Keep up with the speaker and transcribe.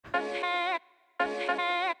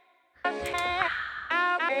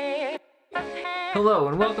Hello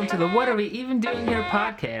and welcome to the What Are We Even Doing Here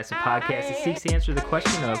podcast, a podcast that seeks to answer the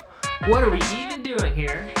question of what are we even doing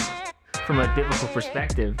here from a biblical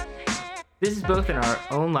perspective. This is both in our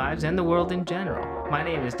own lives and the world in general. My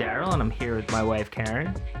name is Daryl and I'm here with my wife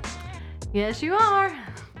Karen. Yes, you are.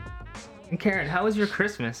 And Karen, how was your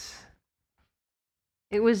Christmas?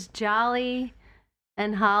 It was jolly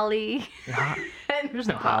and holly. There's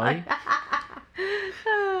no Holly.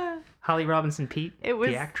 Holly Robinson Peete, It was-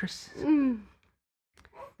 the actress.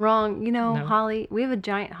 Wrong. You know, No. holly. We have a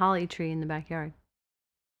giant holly tree in the backyard.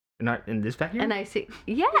 Not in this backyard? And I see.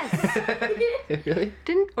 Yes. Really?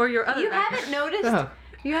 Didn't Or your other you backyard. haven't noticed? Oh.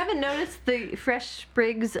 You haven't noticed the fresh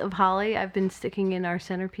sprigs of holly I've been sticking in our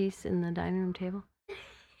centerpiece in the dining room table?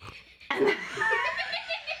 Are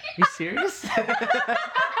you serious?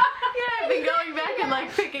 Yeah, I've been going back and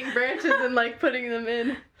like picking branches and like putting them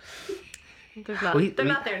in. They're not, they're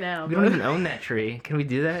not there now. We don't even own that tree. Can we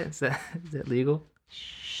do that? Is that legal?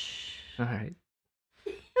 All right.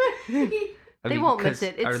 They won't miss 'cause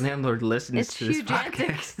it. Our It's- landlord listens it's to this huge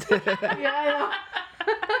podcast. Yeah,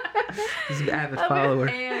 He's an avid I know. follower.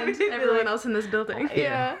 And everyone else in this building.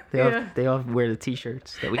 Yeah. They all wear the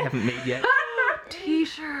t-shirts that we haven't made yet.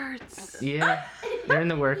 T-shirts. Yeah, they're in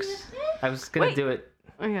the works. I was gonna Wait. do it.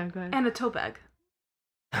 Oh yeah, go ahead. And a tote bag.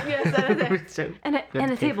 Yes, that is it. So, And have a to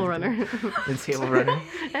pay table for the runner. and table runner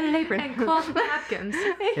And an apron. And cloth napkins.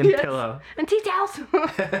 and Yes. pillow. And tea towels.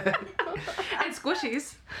 And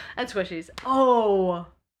squishies. And squishies. Oh.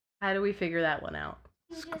 How do we figure that one out?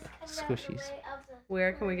 Squishies.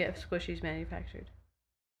 Where can we get squishies manufactured?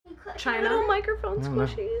 Little China. microphone I don't know.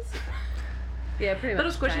 squishies. Yeah, pretty much.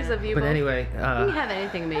 Little squishies China. of you But both. anyway, You can have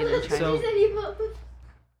anything made in China. So-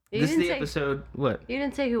 you this is didn't the say episode. What? you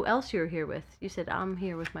didn't say who else you were here with. You said I'm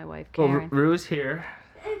here with my wife Well, Karen. Rue's here.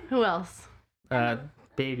 Who else?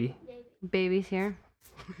 Baby, Baby's here.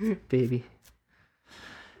 baby,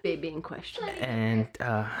 Baby in question. and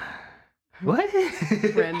what?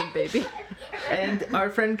 Random baby. And our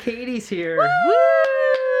friend Katie's here.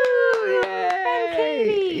 Woo! Yay!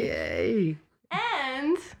 Katie. Yay!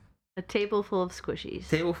 And a table full of squishies.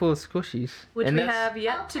 Table full of squishies. Which and we that's- have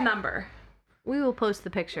yet to number. We will post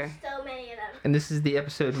the picture. So many of them. And this is the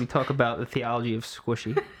episode we talk about the theology of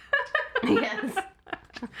squishy Yes.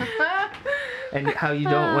 and how you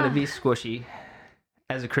don't want to be squishy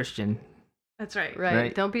as a Christian. That's right. Right.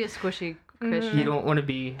 Right. Don't be a squishy Christian. You don't want to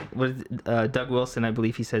be what Doug Wilson, I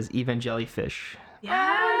believe he says, evangelifish.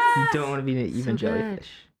 Yes. You don't want to be an So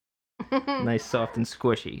evangelifish. Nice, soft, and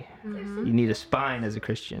squishy. Mhm. You need a spine as a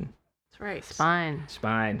Christian. That's right. Spine.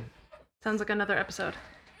 Spine. Sounds like another episode.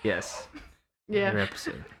 Yes. Yeah. Another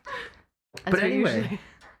episode. As But we anyway.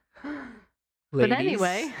 But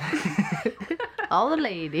anyway. All the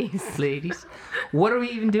ladies. Ladies, what are we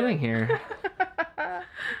even doing here?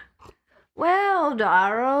 Well,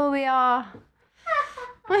 Daryl, we are.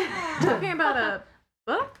 Talking about a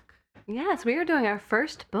book? Yes, we are doing our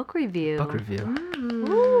first book review. Book review. Mm.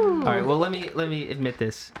 Ooh. All right. Well, let me admit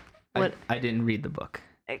this. What? I didn't read the book.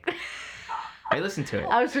 I listened to it.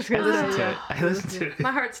 I was just I gonna listened say. to it. I listened to it.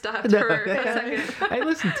 My heart stopped No, for a second. I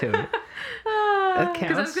listened to it. That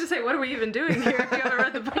Because I was counts. going to say, what are we even doing here if you haven't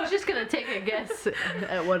read the book? I was just gonna take a guess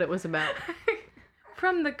at what it was about.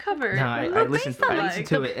 From the cover. No, I What listened. based on I like? listened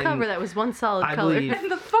to The it, cover and that was one solid I color. believe- And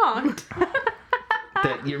the font.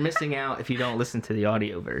 that you're missing out if you don't listen to the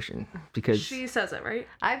audio version because She says it, right?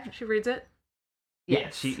 I've She reads it.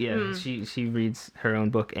 yes. she reads her own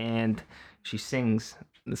book and she sings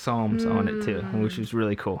the psalms on it too, which is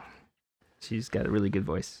really cool. She's got a really good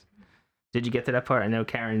voice. Did you get to that part? I know,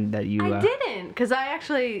 Karen, that you. I didn't, because I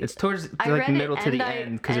actually. It's towards I like read it middle to the and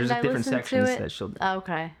end because there's and I different listened to sections it. that she'll.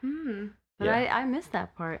 Okay, Hmm. but Yeah. I missed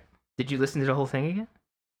that part. Did you listen to the whole thing again?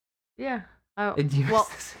 Yeah. Oh. Did you well,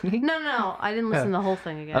 miss the singing? no, I didn't listen to the whole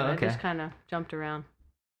thing again. Oh, okay. I just kind of jumped around.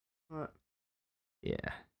 Yeah,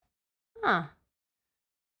 Huh.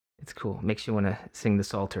 it's cool. Makes you want to sing the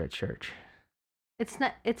Psalter at church. It's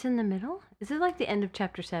not. It's in the middle. Is it like the end of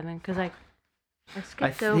chapter 7? Because I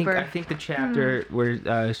skipped I over. think the chapter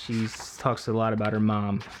where she talks a lot about her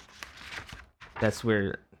mom. That's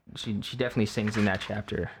where she definitely sings in that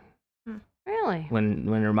chapter Really? when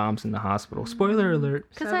her mom's in the hospital. Spoiler alert.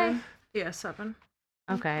 Because 7? Yeah, 7.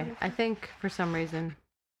 Okay. I think for some reason.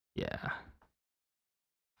 Yeah.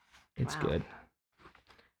 It's Wow. good.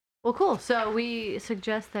 Well, cool. So we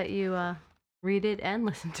suggest that you read it and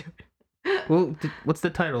listen to it. Well, what's the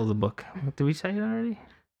title of the book? Did we say it already?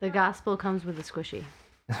 The gospel comes with a squishy.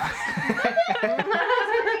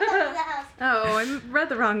 Oh, I read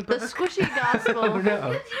the wrong The book. squishy gospel Oh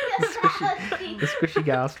no. The squishy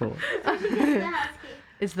gospel.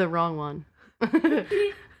 is the wrong one.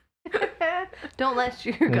 Don't let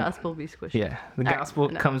your gospel be squishy. Yeah, the All right, gospel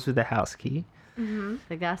no. comes with a house key. Mm-hmm.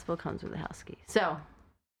 The gospel comes with a house key. So,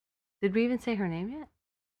 did we even say her name yet?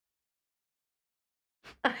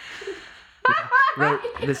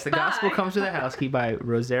 The gospel Bye. comes with a house key by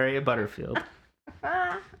Rosaria Butterfield.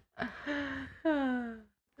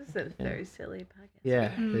 This is a very silly podcast.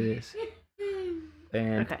 Yeah, it is.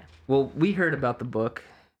 And Okay. well, we heard about the book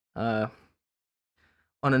on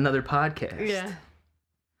another podcast. Yeah.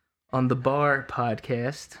 On the Bar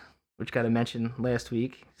podcast, which got a mention last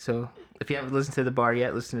week. So if you haven't listened to The Bar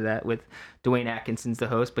yet, listen to that with Dwayne Atkinson's the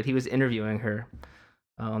host, but he was interviewing her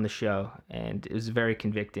on the show, and it was a very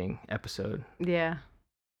convicting episode. Yeah.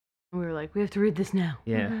 We were like, we have to read this now.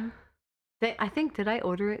 Yeah. Mm-hmm. I think, did I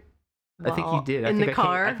order it? I think you did. In the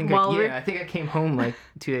car. I think while I think I came home like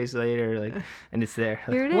 2 days later, like, and it's there.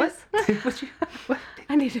 Like, Here it what? is. What?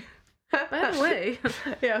 I need to. By the way,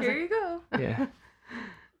 Yeah. I was here like, you go. Yeah.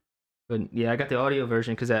 But yeah, I got the audio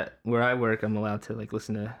version because at where I work, I'm allowed to like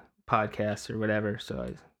listen to podcasts or whatever. So I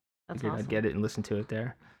That's figured awesome. I'd get it and listen to it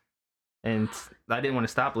there. And I didn't want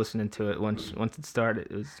to stop listening to it once it started.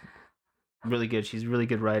 It was really good. She's a really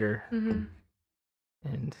good writer, Mm-hmm.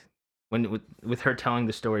 and with her telling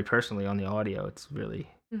the story personally on the audio, it's really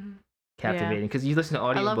Mm-hmm. captivating. Because you listen to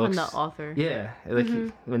audiobooks. I love when the author. Yeah, like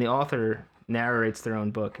Mhm. when the author narrates their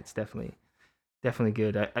own book, it's definitely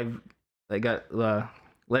good. I got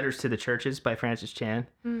Letters to the Churches by Francis Chan,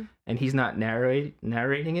 Mm. and he's not narrating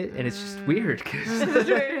it, and it's just weird because That's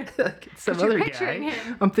weird. like, it's some But you're other picturing guy.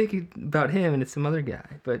 him. I'm thinking about him, and it's some other guy.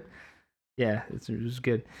 But yeah, it was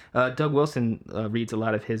good. Doug Wilson reads a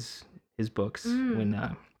lot of his books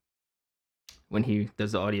when he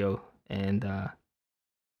does the audio, and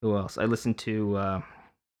who else? I listened to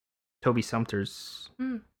Toby Sumter's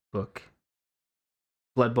book,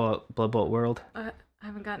 Blood Bolt World. I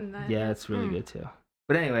haven't gotten that. Yeah, yet. it's really good too.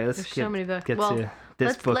 But anyway, let's There's get so many books. to Well,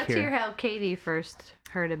 this book let's here. hear how Katie first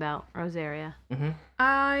heard about Rosaria. Mm-hmm.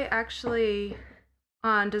 I actually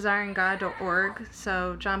on desiringgod.org,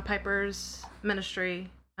 so John Piper's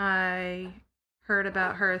ministry, I heard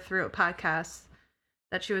about her through a podcast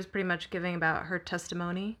that she was pretty much giving about her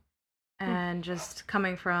testimony and just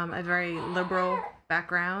coming from a very liberal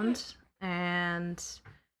background. And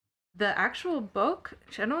the actual book,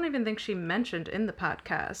 I don't even think she mentioned in the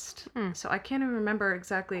podcast. So I can't even remember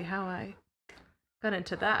exactly how I got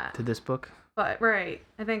into that. To this book. But, right,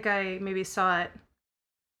 I think I maybe saw it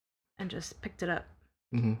and just picked it up.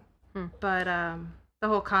 Mm-hmm. But the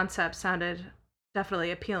whole concept sounded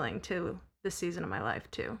definitely appealing to this season of my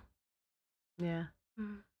life, too. Yeah.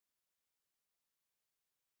 Mm.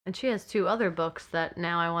 And she has 2 other books that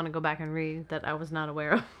now I want to go back and read that I was not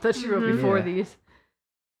aware of that she wrote Mhm. before Yeah. these.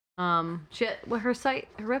 She had, well, her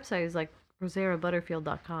website is like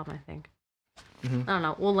rosarabutterfield.com, I think. Mm-hmm. I don't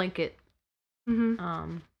know. We'll link it.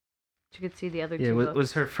 Mm-hmm. You could see the other Yeah, 2 was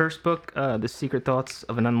books. her first book The Secret Thoughts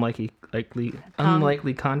of an Unlikely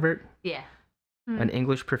Convert? Yeah. An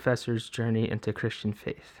English professor's journey into Christian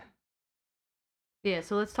faith. Yeah,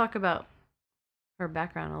 so let's talk about her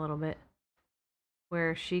background a little bit.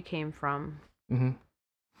 Where she came from. Mm-hmm.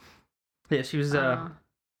 Yeah, she was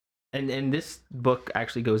and this book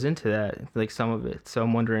actually goes into that, like some of it. So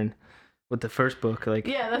I'm wondering with the first book, like,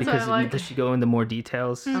 Yeah, that's because what I like. does she go into more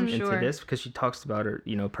details I'm into sure. this? Because she talks about her,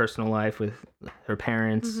 personal life with her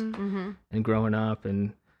parents Mm-hmm. and growing up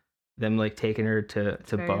and them like taking her to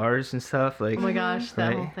very- bars and stuff, like, Oh my gosh, that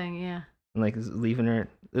Right. whole thing, yeah. and, like leaving her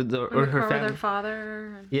or her With family. their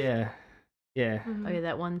father. And, Yeah. Oh yeah,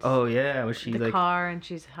 that one. Oh yeah, was she the like? car and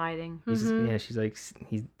she's hiding. Mhm. Yeah, she's like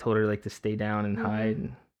he told her like to stay down and hide.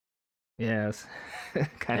 And, yeah, it was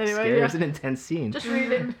kind of Anyway, scary. It yeah. was an intense scene. Just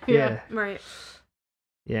read it. yeah, Right.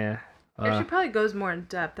 yeah. And she probably goes more in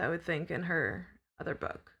depth, I would think, in her other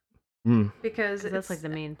book. Mm, Because 'Cause that's like it's- the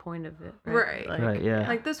main point of it. Right. Like, right, yeah.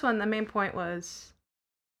 Like this one, the main point was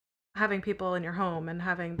having people in your home and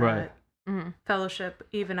having that Right. Mhm. fellowship,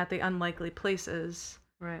 even at the unlikely places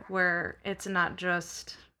Right. where it's not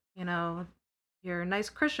just, your nice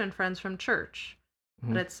Christian friends from church,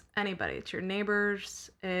 Mhm. but it's anybody. It's your neighbors,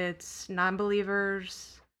 it's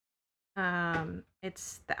non-believers,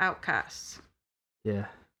 it's the outcasts. Yeah.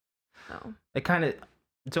 So,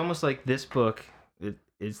 It's almost like this book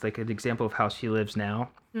is like an example of how she lives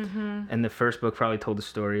now. And the first book probably told the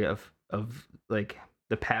story of like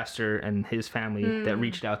the pastor and his family that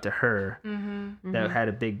reached out to her that had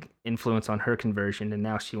a big influence on her conversion, and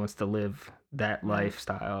now she wants to live that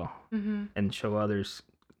lifestyle and show others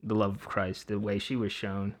the love of Christ the way she was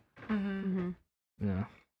shown. Mhm. Yeah,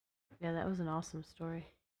 that was an awesome story.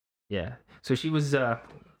 Yeah. So she was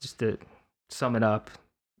just to sum it up,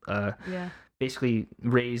 Yeah. basically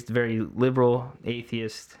raised very liberal,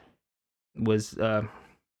 atheist, was a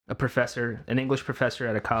professor, an English professor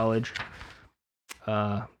at a college,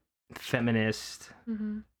 feminist,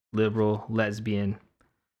 liberal, lesbian,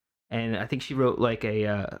 and I think she wrote like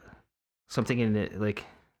a something in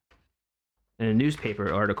a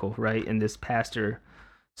newspaper article, right? And this pastor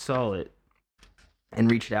saw it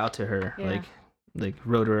and reached out to her, like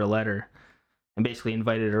wrote her a letter and basically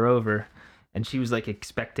invited her over. And she was like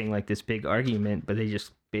expecting like this big argument, but they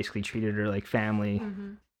just basically treated her like family,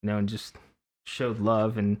 you know, and just showed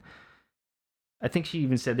love. And I think she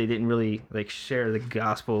even said they didn't really like share the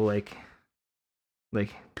gospel, like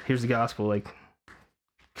here's the gospel, like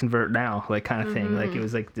convert now, like kind of thing. Like it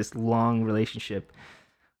was like this long relationship.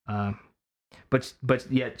 But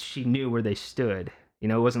yet she knew where they stood. You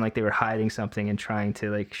know, it wasn't like they were hiding something and trying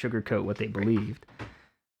to like sugarcoat what they believed.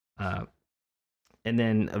 And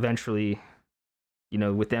then eventually, you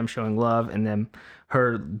know, with them showing love and then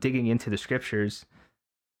her digging into the scriptures,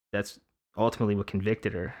 that's ultimately what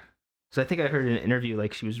convicted her. So I think I heard in an interview,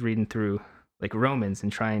 like she was reading through like Romans and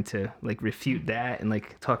trying to like refute that and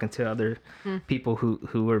like talking to other people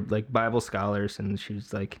who were like Bible scholars. And she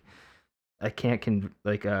was like, I can't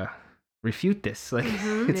refute this. Like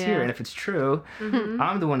it's here. And if it's true,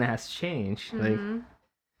 I'm the one that has to change. Like, and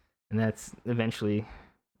that's eventually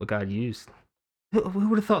what God used. Who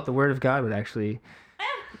would have thought the word of God would actually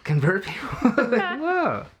convert people? Like,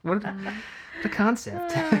 whoa, what a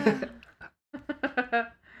concept.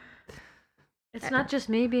 It's not just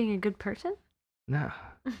me being a good person. No.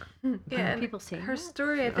 Yeah, people see her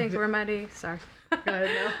story. I think reminded. Sorry. Go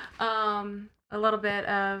ahead. No. A little bit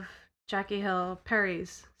of Jackie Hill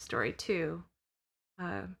Perry's story too.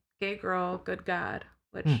 Gay girl, good God,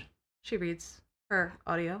 which she reads her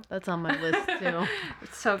audio. That's on my list too.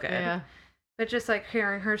 It's so good. Yeah. But just like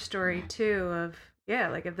hearing her story too of,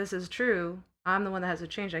 like if this is true, I'm the one that has to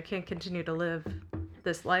change. I can't continue to live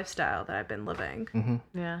this lifestyle that I've been living.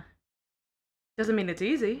 Yeah. Doesn't mean it's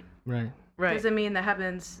easy. Right. Doesn't mean that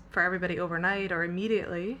happens for everybody overnight or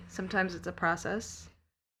immediately. Sometimes it's a process.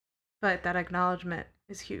 But that acknowledgement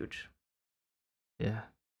is huge. Yeah.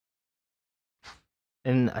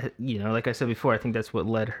 And you know, like I said before, I think that's what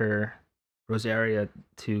led her, Rosaria,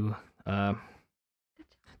 to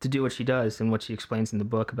do what she does and what she explains in the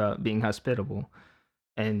book about being hospitable.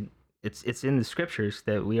 And it's in the scriptures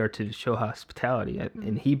that we are to show hospitality.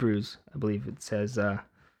 In Hebrews, I believe it says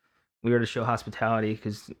we are to show hospitality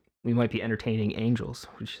because we might be entertaining angels,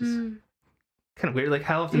 which is kind of weird. Like,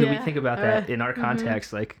 how often do we think about that in our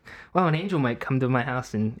context? Like, well, an angel might come to my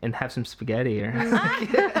house and have some spaghetti, or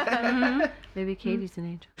maybe Katie's an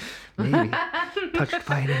angel. Maybe touched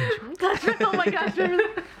by an angel. Oh my gosh!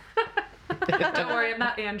 Don't worry, I'm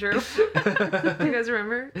not Andrew. Do you guys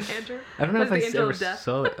remember Andrew? I don't know if I ever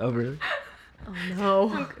saw it. Oh, really? Oh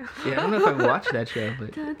no. Yeah, I don't know if I watched that show,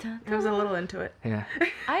 but I was a little into it. Yeah.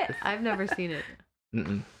 I've never seen it.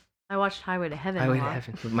 I watched Highway to Heaven. Highway to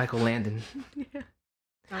Heaven with Michael Landon. Yeah.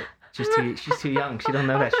 She's too young. She don't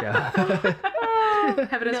know that show.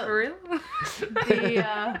 Heaven is for real.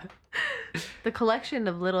 The collection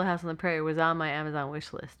of Little House on the Prairie was on my Amazon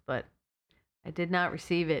wish list, but I did not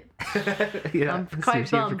receive it. I'm quite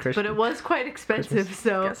bummed, but it was quite expensive,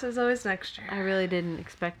 so guess there's always next year. I really didn't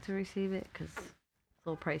expect to receive it because it's a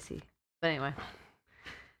little pricey. But anyway.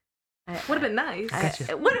 Would have been nice.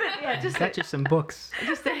 It would have been, just got you some books.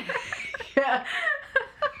 Yeah.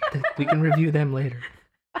 We can review them later.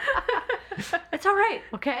 It's all right,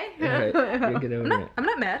 okay? All right, you'll get over it. I'm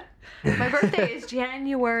not mad. My birthday is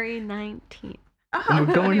January 19th. Oh, and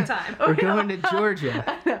we're going to Georgia.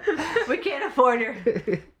 We can't afford your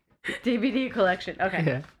DVD collection.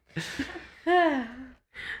 Okay. Yeah.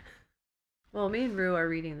 Well, me and Rue are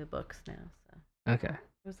reading the books now, so. Okay.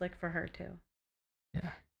 It was like for her too. Yeah.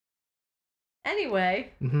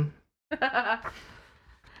 Anyway.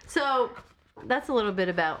 So that's a little bit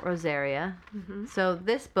about Rosaria. So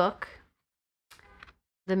this book,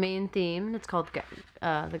 the main theme, it's called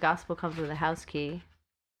The Gospel Comes with a House Key.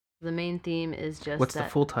 The main theme is just What's the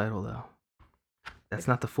full title, though? That's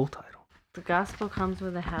not the full title. The Gospel Comes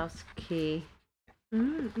with a House Key.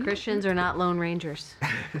 Christians are not Lone Rangers.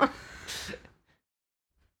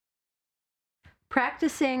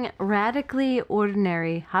 Practicing radically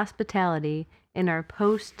ordinary hospitality in our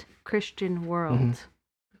post-Christian world.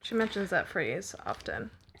 She mentions that phrase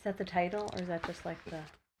often. Is that the title, or is that just like the...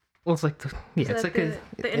 Well, it's like it's like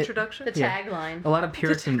the introduction, the tagline. A lot of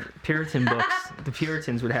Puritan books, the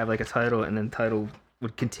Puritans would have like a title, and then the title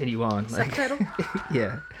would continue on. Like, subtitle.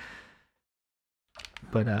 Yeah.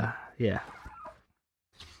 But yeah.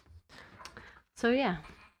 So yeah,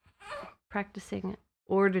 practicing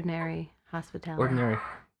ordinary hospitality. Ordinary.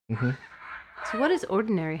 Mm-hmm. So what is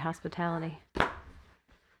ordinary hospitality? I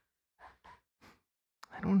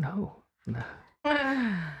don't know. No.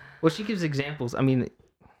 Well, she gives examples. I mean,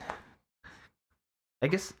 I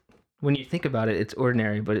guess when you think about it, it's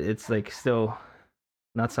ordinary, but it's like still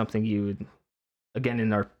not something you would, again,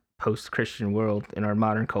 in our post-Christian world, in our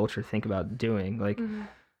modern culture, think about doing. Like,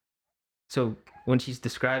 so when she's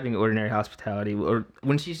describing ordinary hospitality, or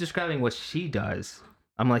when she's describing what she does,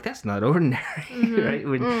 I'm like, that's not ordinary, right?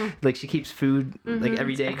 When like she keeps food like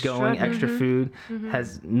every day going, extra food,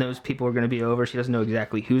 knows people are going to be over. She doesn't know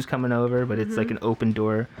exactly who's coming over, but it's like an open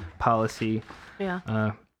door policy.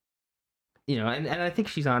 Yeah. You know, and I think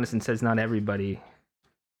she's honest and says not everybody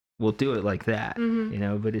will do it like that. You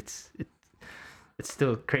know, but it's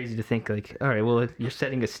still crazy to think like, all right, well, you're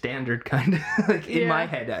setting a standard kind of like in my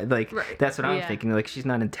head, like that's what I'm thinking. Like she's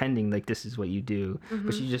not intending like this is what you do,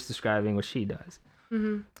 but she's just describing what she does.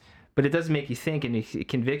 But it does make you think, and it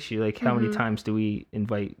convicts you. Like, how many times do we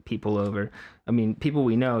invite people over? I mean, people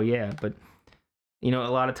we know, yeah, but you know, a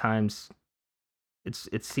lot of times,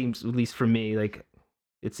 it seems, at least for me, like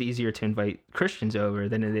it's easier to invite Christians over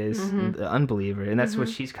than it is the unbeliever, and that's what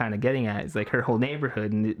she's kind of getting at. It's like her whole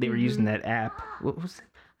neighborhood, and they were using that app. What was it?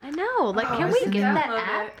 I know. Like, can we get that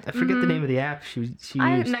app? I forget the name of the app she used.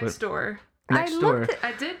 Nextdoor. Nextdoor.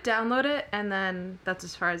 I did download it, and then that's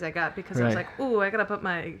as far as I got because I was like, "Ooh, I gotta put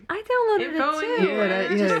my." I downloaded it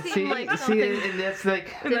too. And that's like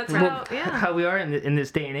how we are in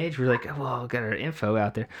this day and age. We're like, well, we got our info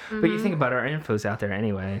out there, but you think about our info's out there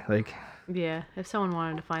anyway. Like, yeah, if someone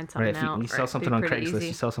wanted to find something out, you sell something on Craigslist,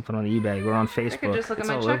 you sell something on eBay, we're on Facebook. I can just look at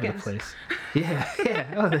my all over the place. Yeah.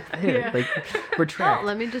 Oh, there. Like we're tracked. Oh,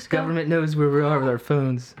 let me just go. Government knows where we are with our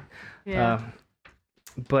phones. Yeah.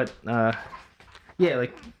 Yeah,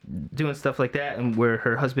 like doing stuff like that, and where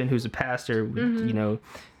her husband, who's a pastor, you know,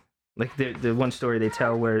 like the one story they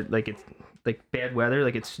tell where like it's like bad weather,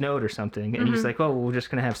 like it snowed or something, and he's like, oh, well, we're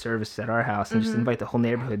just gonna have service at our house and just invite the whole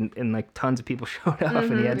neighborhood, and like tons of people showed up,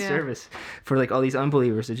 and he had service for like all these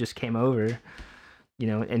unbelievers that just came over, you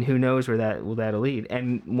know, and who knows where that'll lead.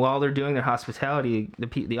 And while they're doing their hospitality,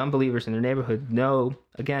 the unbelievers in their neighborhood know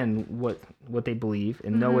again what they believe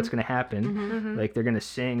and know what's going to happen. Like they're going to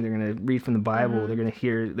sing, they're going to read from the Bible, they're going to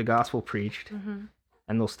hear the gospel preached, and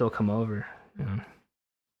they'll still come over. You know?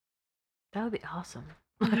 That would be awesome.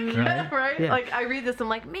 Right? Yeah. Like I read this, I'm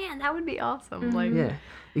like, man, that would be awesome. Like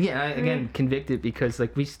I again convicted because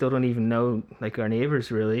like we still don't even know like our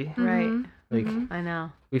neighbors really. Right. Like I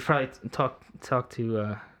know. We've probably talked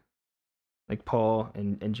to like Paul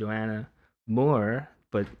and Joanna more,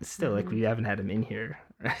 but still like we haven't had them in here,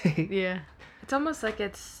 right? Yeah. It's almost like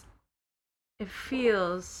it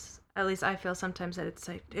feels, at least I feel sometimes, that it's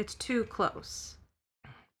like it's too close.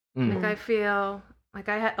 Like I feel like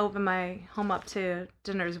I open my home up to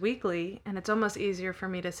dinners weekly, and it's almost easier for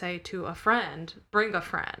me to say to a friend, bring a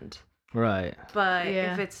friend. Right. But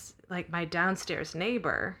if it's like my downstairs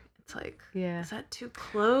neighbor, it's like, is that too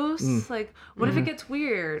close? Like, what if it gets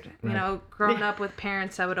weird? You know, growing up with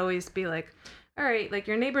parents, I would always be like, all right, like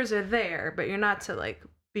your neighbors are there, but you're not to like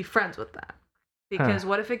be friends with them. Because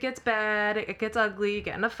what if it gets bad, it gets ugly, you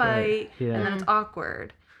get in a fight, and then it's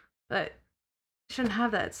awkward. But you shouldn't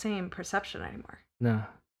have that same perception anymore. No.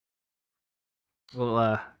 Well,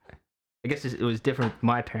 I guess it was different with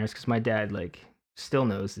my parents because my dad like still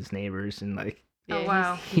knows his neighbors and like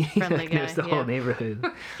he's friendly like, guy. knows the whole neighborhood.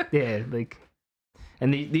 Like,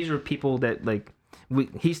 and these were people that like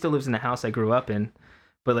he still lives in the house I grew up in,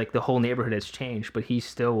 but like the whole neighborhood has changed, but he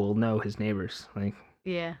still will know his neighbors. Like,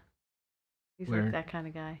 he's like that kind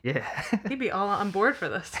of guy. Yeah, he'd be all on board for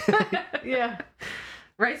this.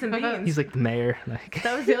 Rice and beans. He's like the mayor. Like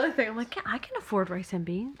that was the other thing. I'm like, I can afford rice and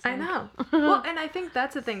beans. I know. Well, and I think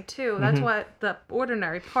that's the thing too. That's what the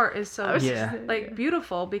ordinary part is so like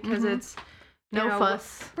beautiful because it's no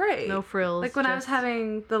fuss, right? No frills. Like when I was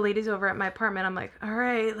having the ladies over at my apartment, I'm like, all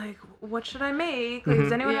right, like what should I make? Like,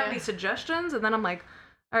 does anyone have any suggestions? And then I'm like,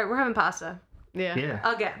 all right, we're having pasta. Yeah.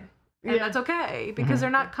 Again, and that's okay because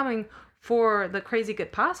they're not coming for the crazy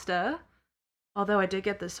good pasta. Although I did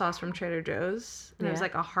get this sauce from Trader Joe's, and it was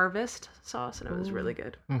like a harvest sauce, and it was really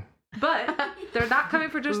good. But they're not coming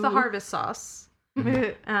for just the harvest sauce.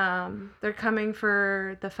 They're coming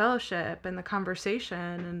for the fellowship and the conversation.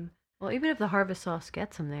 And well, even if the harvest sauce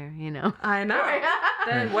gets them there, you know. I know.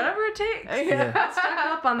 Then whatever it takes. Stock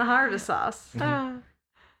up on the harvest sauce. Yeah,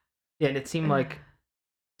 and it seemed like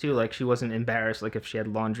too, like she wasn't embarrassed. Like if she had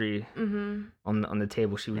laundry on the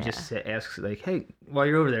table, she would just ask, like, "Hey, while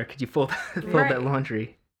you're over there, could you fold that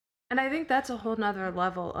laundry?" And I think that's a whole nother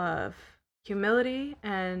level of humility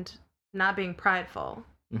and not being prideful.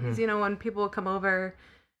 Because, you know, when people would come over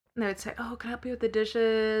and they would say, oh, can I help you with the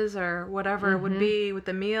dishes or whatever it would be with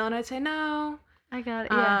the meal? And I'd say, no. I got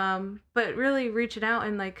it, yeah. But really reaching out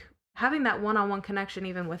and, like, having that one-on-one connection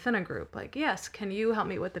even within a group. Like, yes, can you help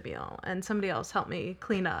me with the meal? And somebody else help me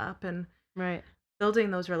clean up. And right.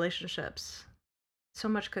 building those relationships. So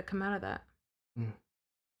much could come out of that. Mm.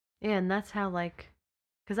 Yeah, and that's how, like,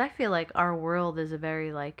 because I feel like our world is a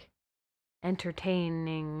very, like,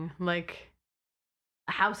 entertaining, like,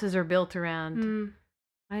 houses are built around,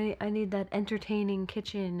 I need that entertaining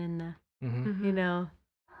kitchen and the, you know,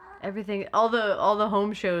 everything, all the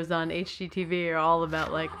home shows on HGTV are all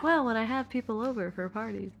about, like, well, when I have people over for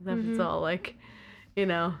parties, it's all, like, you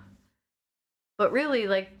know, but really,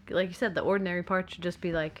 like you said, the ordinary part should just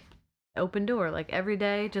be, like, open door, like, every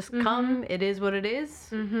day, just come, it is what it is,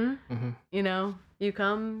 you know, you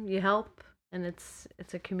come, you help, and it's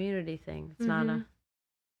a community thing, it's not a,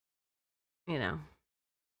 you know.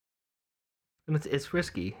 And it's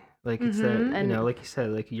risky, like, it's that, you know, like you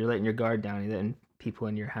said, like, you're letting your guard down, and then people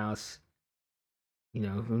in your house, you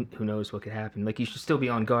know, who knows what could happen. Like, you should still be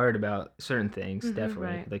on guard about certain things, definitely,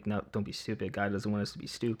 right. like, no, don't be stupid, God doesn't want us to be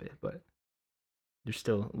stupid, but there's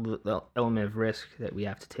still the element of risk that we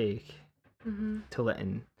have to take to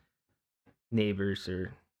letting neighbors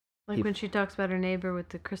or like people... when she talks about her neighbor with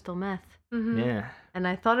the crystal meth. Yeah. And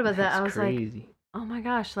I thought about that. I was crazy. Like, oh my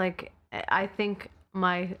gosh, like, I think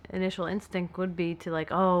my initial instinct would be to,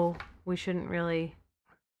 like, oh, we shouldn't really,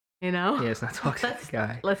 you know? Yeah, let's not talk to that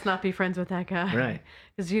guy. Let's not be friends with that guy. Right.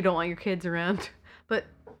 Because you don't want your kids around. But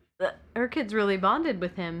her kids really bonded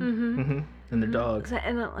with him. And their dogs.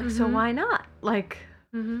 And like, so why not? Like,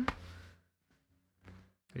 yeah.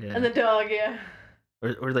 And the dog, yeah.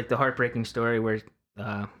 Or like the heartbreaking story where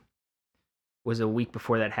was a week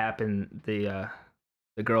before that happened, the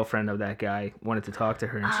girlfriend of that guy wanted to talk to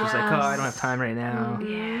her, and she was like, "Oh, I don't have time right now."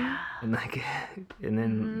 Yeah. And like, and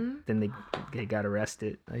then they got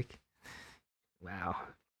arrested. Like, wow.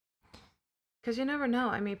 Because you never know.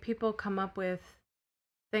 I mean, people come up with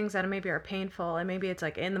things that maybe are painful, and maybe it's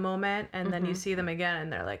like in the moment, and then you see them again,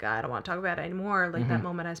 and they're like, I don't want to talk about it anymore. Like that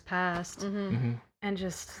moment has passed, and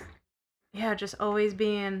just always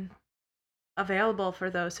being available for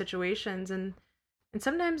those situations, and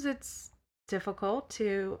sometimes it's difficult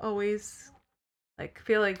to always like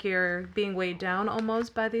feel like you're being weighed down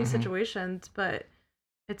almost by these situations, but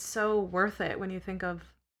it's so worth it when you think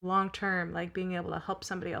of long term, like being able to help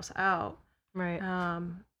somebody else out, right?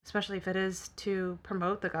 Especially if it is to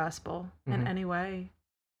promote the gospel in any way,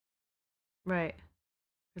 right?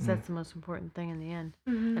 Because that's the most important thing in the end.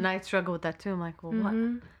 And I struggle with that too. I'm like, well, what?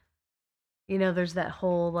 You know, there's that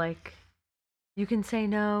whole like, you can say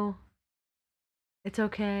no. It's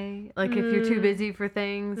okay. Like if you're too busy for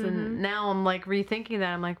things, and now I'm like rethinking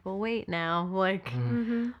that. I'm like, well, wait now. Like,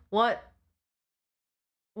 what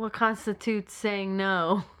constitutes saying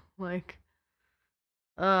no? Like,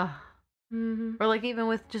 or like even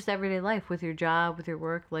with just everyday life, with your job, with your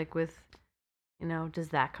work, like with, you know, does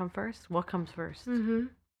that come first? What comes first? You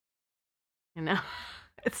know,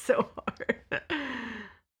 it's so hard.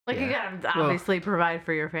 Like you gotta obviously provide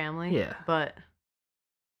for your family. But.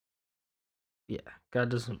 Yeah, God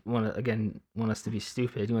doesn't want us to be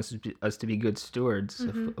stupid. He wants us to be good stewards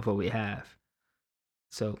of what we have.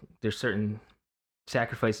 So there's certain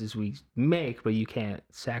sacrifices we make, but you can't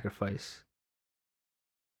sacrifice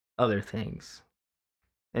other things.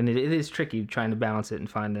 And it is tricky trying to balance it and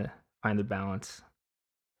find the balance.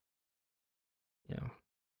 You know.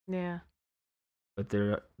 Yeah. But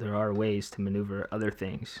there are ways to maneuver other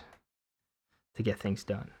things to get things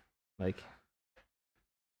done. Like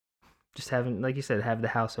just having, like you said, have the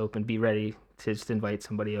house open, be ready to just invite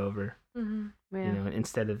somebody over. Yeah. You know,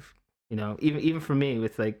 instead of, you know, even for me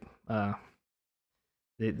with like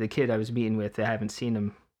the kid I was meeting with, I haven't seen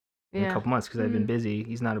him in a couple months because I've been busy.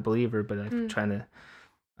 He's not a believer, but I'm trying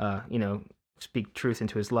to, you know, speak truth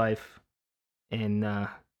into his life. And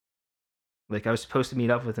like I was supposed to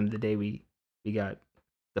meet up with him the day we got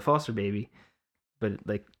the foster baby, but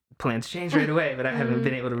like plans changed right away. But I haven't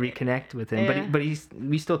been able to reconnect with him. Yeah. But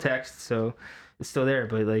we still text, so it's still there.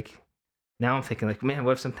 But like now I'm thinking like, man,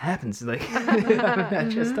 what if something happens? Like I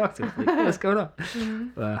just talked to him. Like, what's going on?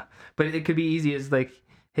 But it could be easy as like,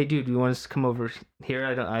 hey, dude, do you want us to come over here?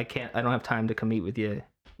 I don't have time to come meet with you.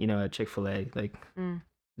 You know, at Chick-fil-A. Like,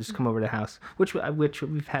 just come over to the house, which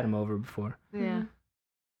we've had him over before. Yeah.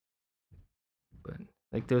 But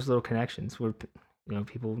like those little connections where, you know,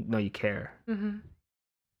 people know you care.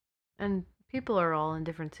 And people are all in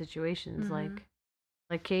different situations. Like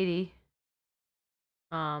Katie,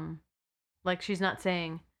 like she's not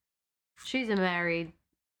saying she's a married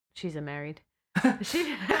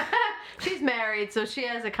She's married, so she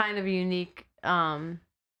has a kind of unique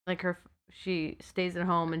like she stays at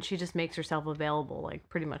home and she just makes herself available like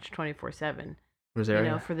pretty much 24/7. Rosaria. You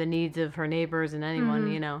know, for the needs of her neighbors and anyone,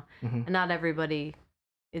 Mm-hmm. you know. Mm-hmm. And not everybody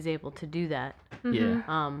is able to do that. Yeah.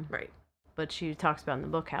 Right. But she talks about in the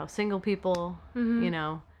book how single people, Mm-hmm. you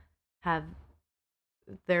know, have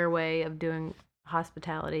their way of doing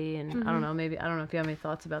hospitality, and I don't know, maybe I don't know if you have any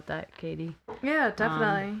thoughts about that, Katie. Yeah,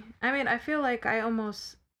 definitely. I mean, I feel like I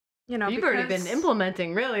almost, you know, You've already been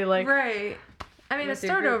implementing, really, like right. I mean, it with your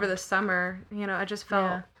started group. over the summer. You know, I just felt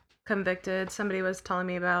Yeah. convicted. Somebody was telling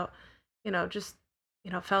me about, you know, just,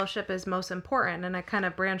 you know, fellowship is most important, and I kind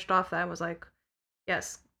of branched off that and was like,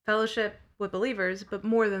 yes, fellowship with believers, but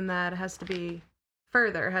more than that, it has to be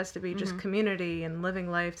further. It has to be just community and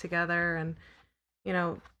living life together, and, you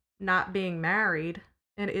know, not being married.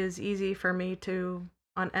 It is easy for me to,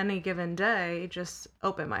 on any given day, just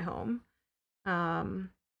open my home.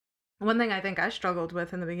 One thing I think I struggled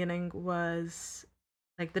with in the beginning was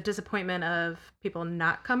like the disappointment of people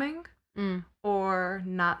not coming or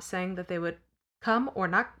not saying that they would come or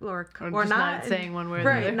not or just not saying one way or the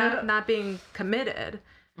right, other. not being committed.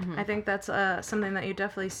 I think that's something that you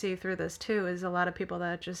definitely see through this too, is a lot of people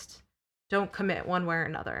that just don't commit one way or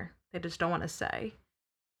another. They just don't want to say.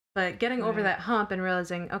 But getting over that hump and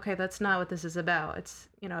realizing, okay, that's not what this is about. It's,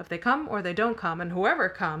 you know, if they come or they don't come, and whoever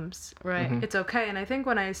comes, Right. it's okay. And I think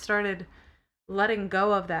when I started letting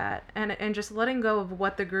go of that and just letting go of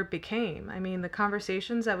what the group became, I mean, the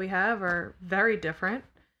conversations that we have are very different.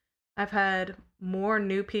 I've had more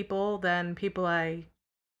new people than people I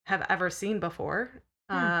have ever seen before.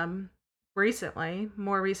 More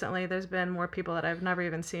recently, there's been more people that I've never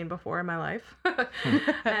even seen before in my life.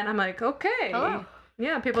 And I'm like, okay. Hello.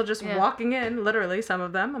 Yeah, people just walking in, literally, some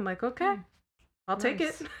of them. I'm like, okay, I'll take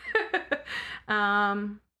it.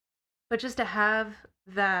 But just to have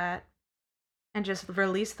that and just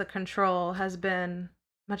release the control has been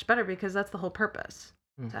much better, because that's the whole purpose.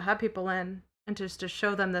 To have people in and just to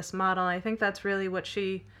show them this model. And I think that's really what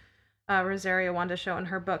she, Rosaria, wanted to show in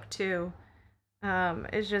her book too.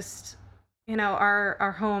 Is just, you know,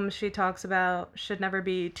 our homes, she talks about, should never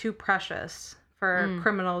be too precious for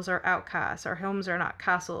criminals or outcasts. Our homes are not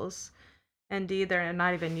castles. Indeed, they're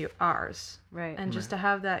not even ours. Right. And just to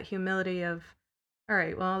have that humility of, all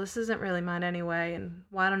right, well, this isn't really mine anyway, and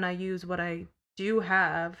why don't I use what I do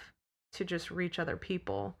have to just reach other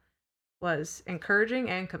people, was encouraging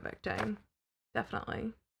and convicting.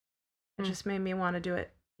 Definitely. It just made me want to do it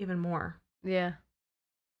even more. Yeah.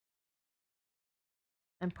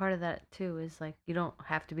 And part of that too is like, you don't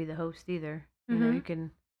have to be the host either. You know, you can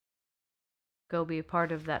go be a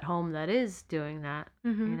part of that home that is doing that,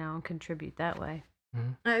 you know, and contribute that way.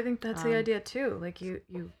 I think that's the idea too. Like you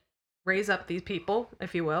raise up these people,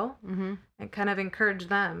 if you will, and kind of encourage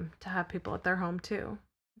them to have people at their home too.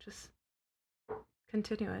 Just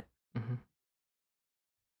continue it.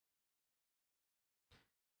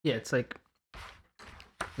 Yeah, it's like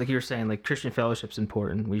you were saying, like Christian fellowship's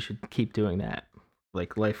important. We should keep doing that.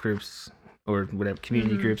 Like life groups or whatever,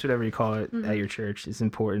 community groups, whatever you call it at your church, is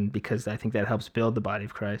important, because I think that helps build the body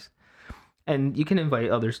of Christ. And you can invite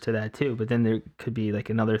others to that too, but then there could be like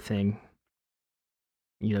another thing,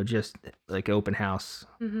 you know, just like open house,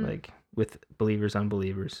 like with believers,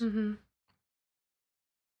 unbelievers.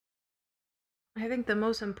 I think the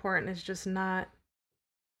most important is just not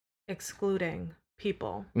excluding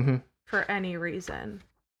people for any reason.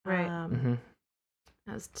 Right.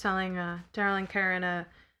 I was telling Daryl and Karen a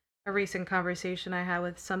recent conversation I had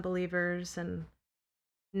with some believers, and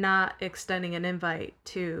not extending an invite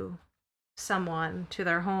to someone to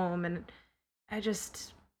their home, and I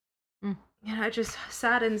just, you know, it just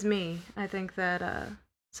saddens me. I think that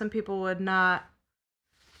some people would not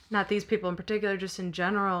these people in particular, just in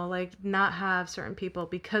general, like not have certain people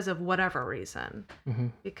because of whatever reason,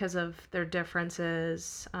 because of their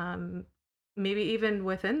differences, maybe even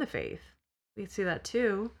within the faith. We see that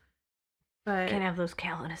too. But Can't have those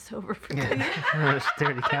Calvinists over for Those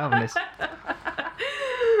dirty Calvinists.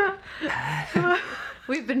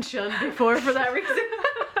 We've been shunned before for that reason.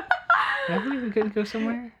 Have we couldn't go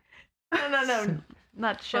somewhere? No.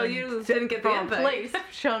 Not shunned. Well, you didn't get the from a invite. place.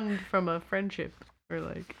 Shunned from a friendship, or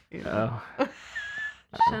like, you know. Oh.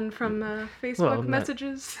 shunned from Facebook Well, not-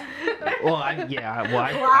 messages. Well, I've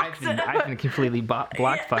been completely blocked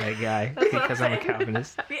by a guy because I'm a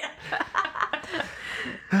Calvinist.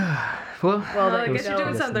 Well, I it guess was you're doing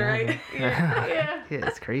fun something listening. right. Yeah,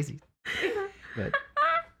 it's crazy. But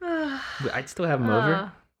I'd still have him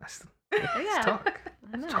over. Let's talk.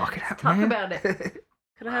 I know. Talk it out, Talk man. about it.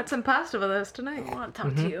 Could have had some pasta with us tonight. I want to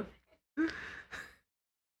talk to you.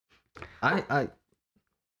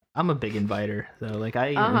 I'm a big inviter though. Like I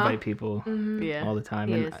invite people Yeah. all the time.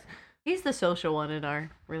 He and is. He's the social one in our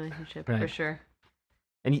relationship for Right. sure.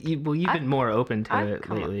 And you've been more open to it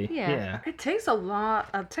come on. lately. Yeah. It takes a lot.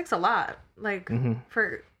 Like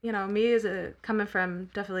for me coming from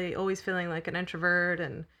definitely always feeling like an introvert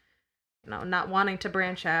and not wanting to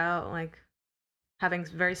branch out, like having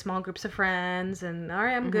very small groups of friends and all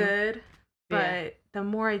right, I'm good. But the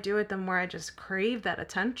more I do it, the more I just crave that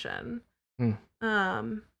attention.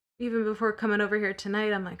 Even before coming over here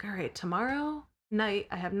tonight, I'm like, all right, tomorrow night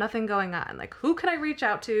I have nothing going on. Like, who could I reach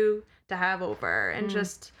out to have over and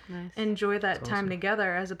just enjoy that time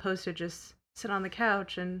together, as opposed to just sit on the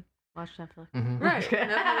couch and watch Netflix. Right,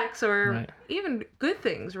 Netflix or even good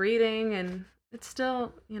things, reading, and it's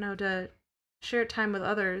still to share time with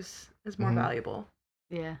others is more valuable.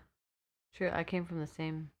 Yeah, true. I came from the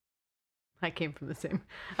same. I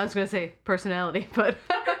was gonna say personality, but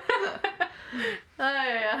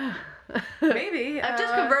maybe I've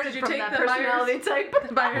just converted did you from take that the personality type.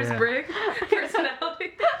 The Myers-Briggs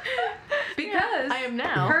personality. Because I am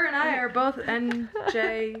now. Her and I are both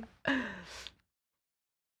NJ.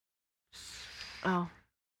 Oh.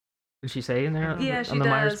 Did she say in there? Yeah, she on the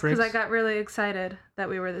does. Because Myers-Briggs? I got really excited that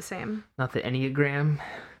we were the same. Not the Enneagram.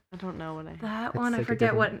 I don't know what That It's one, I like a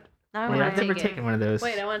forget what. different- I Yeah, I've never taken one of those.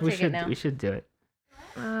 Wait, I want to take it now. We should do it.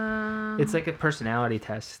 It's like a personality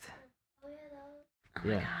test.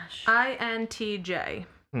 Yeah. Gosh. INTJ.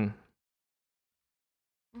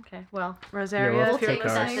 Okay, well, Rosaria, we'll if you're take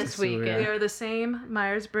that listening, this week. we are the same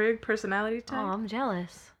Myers-Briggs personality type. oh, I'm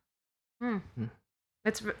jealous.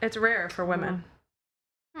 It's rare for women.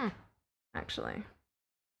 Actually.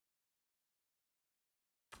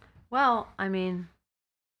 Well, I mean,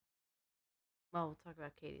 we'll talk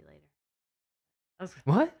about Katie later.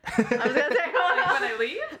 What? I was gonna say when I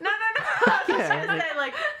leave? No. I was Yeah, trying to like- say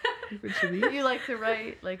like Would she leave? you like to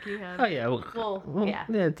write, like you have. Oh yeah. Well, yeah.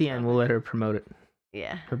 At the end, we'll let her promote it.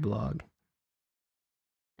 Yeah. Her blog.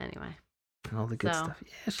 Anyway. And all the good So- stuff.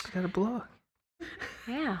 Yeah, she's got a blog.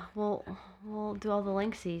 Yeah. We'll do all the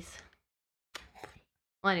linksies.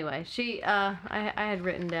 Well, anyway, she I had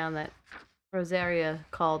written down that Rosaria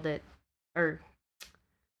called it or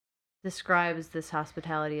describes this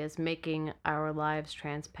hospitality as making our lives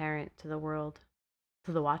transparent to the world,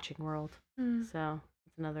 to the watching world. So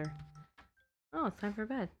it's another. Oh, it's time for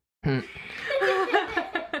bed.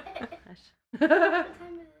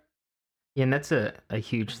 Yeah, and that's a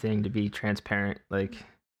huge thing, to be transparent. Like,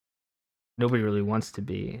 nobody really wants to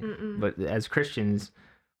be. But as Christians,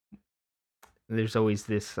 there's always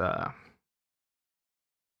this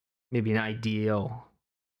maybe an ideal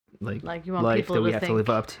like you want life people that we to have to think- live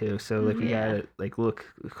up to. So like we Yeah. gotta like look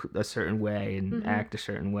a certain way and act a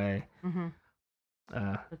certain way.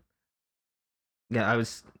 Yeah, I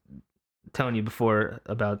was telling you before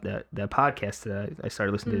about that podcast that I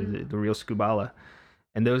started listening to, the Real Scubala,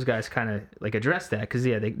 and those guys kind of like address that, because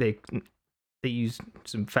they use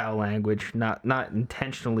some foul language, not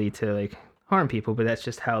intentionally to like harm people, but that's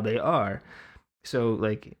just how they are. So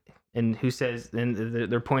like, and who says? And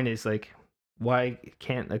their point is like, why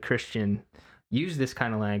can't a Christian use this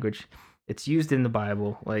kind of language? It's used in the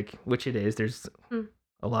Bible, like, which it is. There's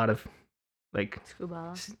a lot of like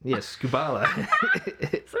Scubala. Yeah, Scubala.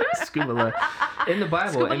 Scubala. In the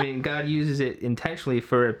Bible, I mean, God uses it intentionally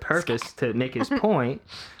for a purpose to make his point.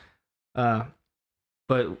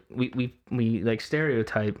 But we like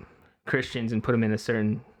stereotype Christians and put them in a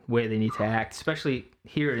certain way they need to act, especially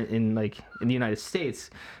here in the United States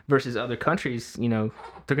versus other countries. You know,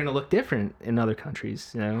 they're going to look different in other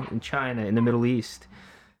countries, you know, in China, in the Middle East.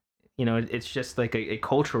 You know, it's just like a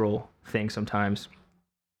cultural thing sometimes.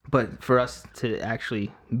 But for us to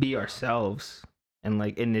actually be ourselves and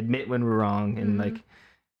admit when we're wrong and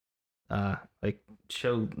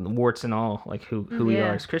show warts and all, like who we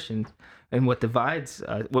are as Christians, and what divides,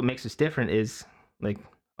 what makes us different is like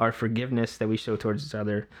our forgiveness that we show towards each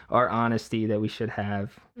other, our honesty that we should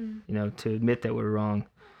have, you know, to admit that we're wrong,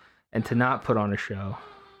 and to not put on a show.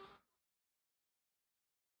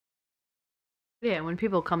 Yeah, when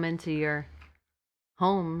people come into your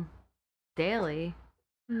home daily,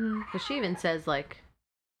 because she even says like,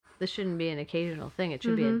 this shouldn't be an occasional thing; it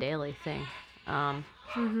should be a daily thing.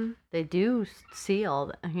 They do see all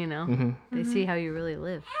that, you know. They see how you really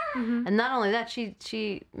live, and not only that,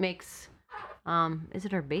 she makes, is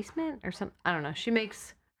it her basement or something? I don't know. She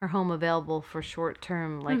makes her home available for short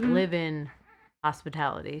term, like live-in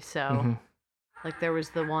hospitality. So, like there was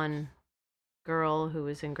the one girl who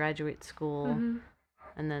was in graduate school,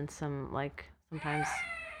 and then sometimes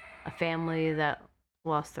a family that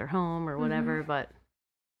lost their home or whatever, but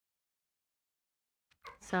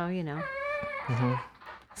So, you know, Mm-hmm.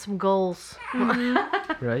 some goals.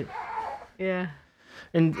 Right. Yeah.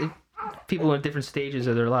 And people in different stages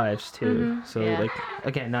of their lives too. So Yeah. like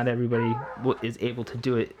again, not everybody is able to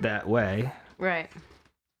do it that way. Right.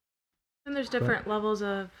 And there's different levels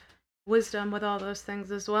of wisdom with all those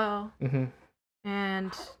things as well. Mm-hmm.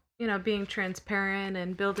 And, you know, being transparent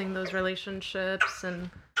and building those relationships and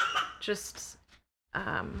just,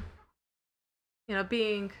 you know,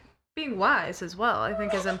 being wise as well, I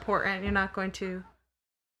think is important. You're not going to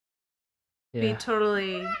be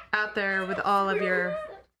totally out there with all of your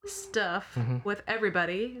stuff with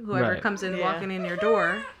everybody, whoever Right. comes in walking in your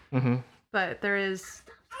door. Mm-hmm. But there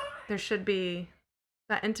should be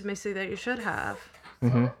that intimacy that you should have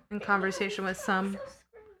Mm-hmm. in conversation with some.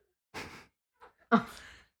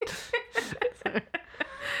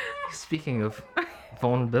 Speaking of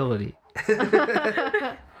vulnerability,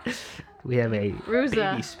 we have a Ruza.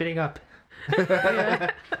 baby spitting up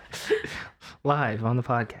live on the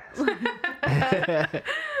podcast.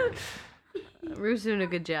 Rue's doing a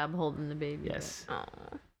good job holding the baby. Yes, Aw.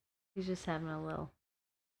 He's just having a little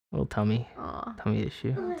tummy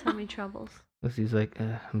issue. little tummy troubles. He's like,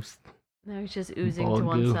 Now he's just oozing Ball to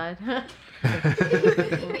one goo. side.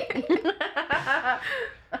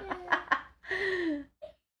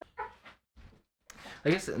 I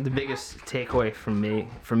guess the biggest takeaway for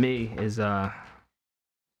me is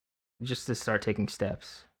just to start taking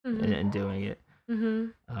steps and doing it.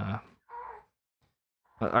 Mm-hmm.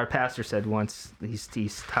 Our pastor said once he's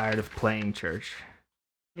tired of playing church.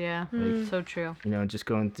 Yeah, Mm. so true. You know, just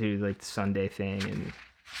going through like the Sunday thing, and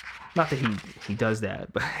not that he does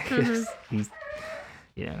that, but he's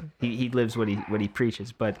you know he lives what he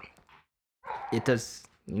preaches. But it does,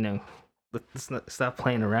 you know, let's not stop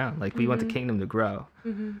playing around. Like we want the kingdom to grow,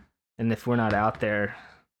 Mm-hmm. and if we're not out there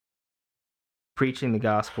preaching the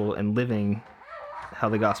gospel and living how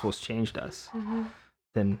the gospel has changed us, Mm-hmm.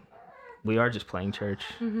 then we are just playing church.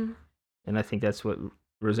 Mm-hmm. And I think that's what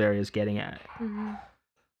Rosaria is getting at. Mm-hmm.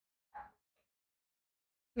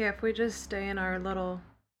 Yeah, if we just stay in our little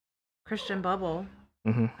Christian bubble,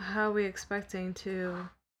 Mm-hmm. how are we expecting to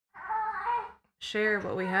share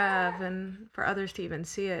what we have and for others to even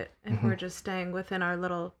see it if we're just staying within our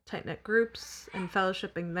little tight-knit groups and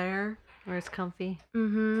fellowshipping there? Where it's comfy.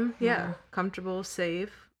 Mm-hmm. Yeah, comfortable,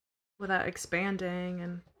 safe, without expanding.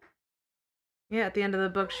 And yeah, at the end of the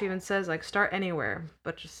book, she even says, like, start anywhere,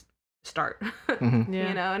 but just start. Mm-hmm. Yeah.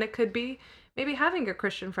 You know, and it could be maybe having your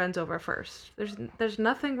Christian friends over first. There's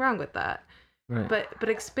nothing wrong with that. Right. But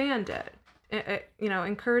expand it. You know,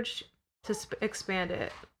 encourage to expand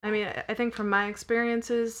it. I mean, I think from my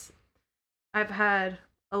experiences, I've had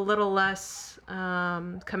a little less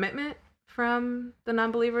commitment from the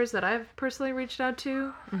non-believers that I've personally reached out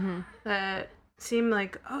to that seem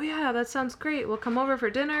like, oh yeah, that sounds great. We'll come over for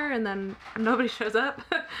dinner, and then nobody shows up.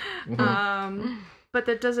 But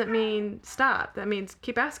that doesn't mean stop. That means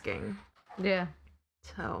keep asking. Yeah.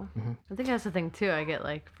 So. I think that's the thing too. I get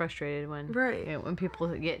like frustrated when Right. you know, when people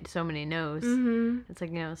get so many no's. Mm-hmm. It's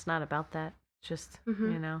like, you know, it's not about that. It's just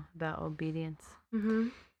you know, about obedience. Mm-hmm.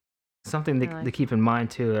 Something to keep in mind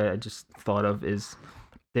too, I just thought of, is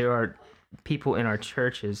there are people in our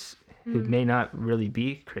churches who may not really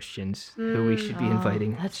be Christians who we should be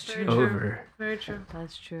inviting That's true. over. Very true.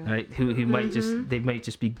 That's true. Right? Who might they might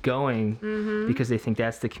just be going because they think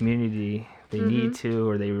that's the community they need to,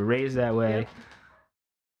 or they were raised that way. Yep.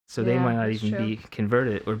 So they Yeah, might not that's even true. be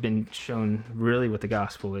converted or been shown really what the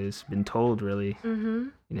gospel is, been told really, Mm-hmm.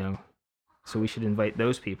 you know. So we should invite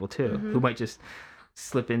those people too, who might just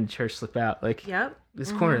slip in church, slip out, like Yep.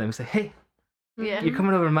 this corner of them and say, hey, Yeah. you're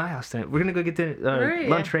coming over to my house tonight. We're going to go get dinner, Right.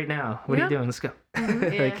 lunch right now. What are Yep. you doing? Let's go.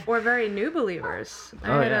 Yeah. Or very new believers. I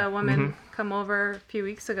Oh, had yeah. a woman come over a few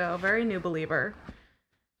weeks ago, very new believer,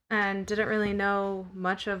 and didn't really know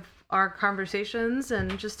much of our conversations,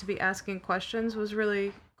 and just to be asking questions was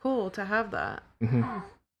really cool to have that. Good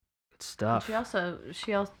stuff. They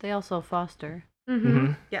also foster.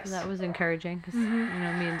 Mhm. Yes. That was encouraging because you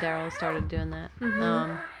know, me and Daryl started doing that.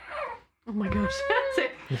 Oh my gosh,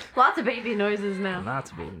 lots of baby noises now.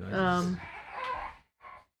 Lots of baby noises.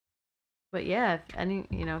 But yeah,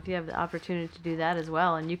 if you have the opportunity to do that as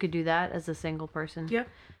well, and you could do that as a single person. Yep.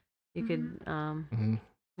 You could, Mhm.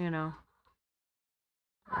 you know,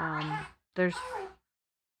 there's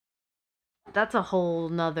that's a whole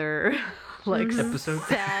nother like Episode.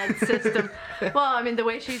 sad system. Well, I mean, the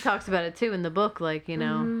way she talks about it too in the book, like, you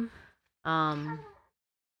know,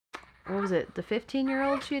 what was it, the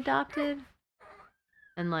 15-year-old she adopted,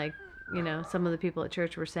 and like, you know, some of the people at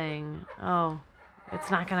church were saying, oh, it's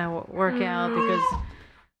not gonna work out because,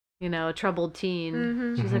 a troubled teen.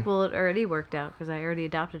 Mm-hmm. She's like, well, it already worked out because I already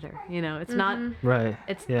adopted her. It's not. Right.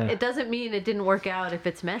 It doesn't mean it didn't work out if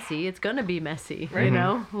it's messy. It's gonna be messy.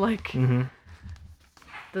 Like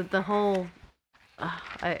the whole.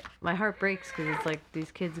 My heart breaks because it's like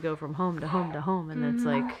these kids go from home to home to home, and it's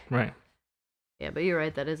like. Right. Yeah, but you're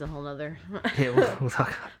right. That is a whole nother. Yeah, we'll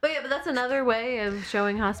talk. But that's another way of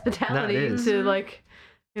showing hospitality to like.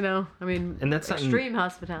 And that's extreme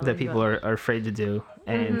hospitality that people are afraid to do,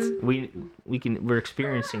 and we're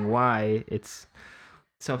experiencing why it's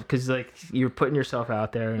so, because like you're putting yourself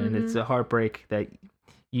out there, and it's a heartbreak that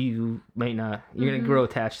you might not. You're gonna grow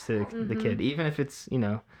attached to the kid, even if it's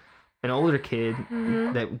an older kid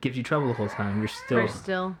that gives you trouble the whole time. You're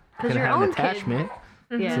still gonna have an attachment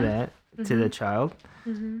to the child,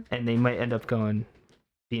 and they might end up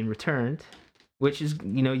being returned. Which is,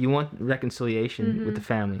 you want reconciliation with the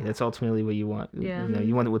family. That's ultimately what you want. Yeah.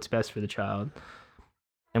 You want what's best for the child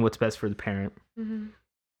and what's best for the parent.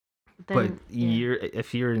 But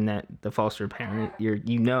if you're in the foster parent,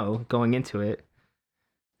 going into it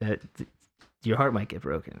that your heart might get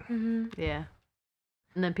broken. Yeah.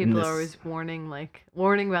 And then people are always warning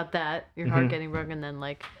about that, your heart getting broken, and then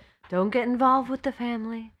like, don't get involved with the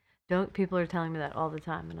family. People are telling me that all the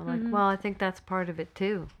time. And I'm like, well, I think that's part of it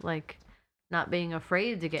too. Like, not being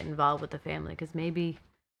afraid to get involved with the family, because maybe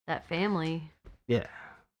that family, it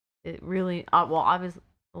really, obviously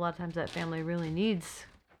a lot of times that family really needs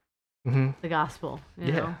the gospel.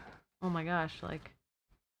 You know? Oh my gosh, like.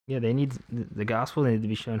 Yeah, they need the gospel. They need to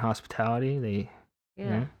be shown hospitality.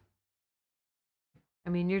 I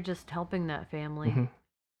mean, you're just helping that family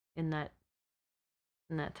in that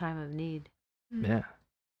time of need. Yeah.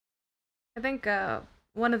 I think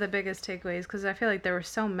one of the biggest takeaways, because I feel like there were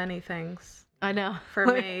so many things I know for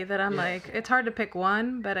me that I'm like, it's hard to pick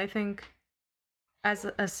one, but I think as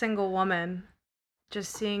a single woman,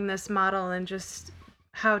 just seeing this model and just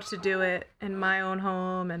how to do it in my own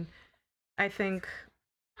home, and I think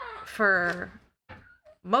for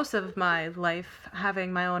most of my life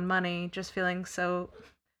having my own money, just feeling so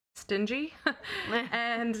stingy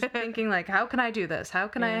and thinking like, how can I do this? How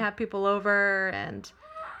can I have people over?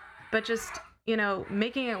 But just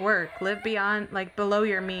making it work, live beyond, like, below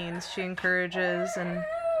your means, she encourages, and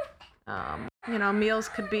meals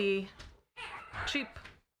could be cheap.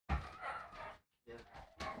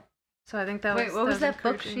 So I think that was. Wait, what was that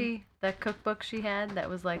encouraging. that cookbook she had that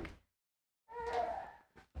was like?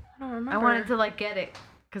 I don't remember. I wanted to like get it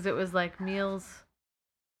because it was like meals.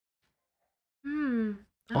 On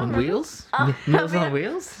wheels? Meals on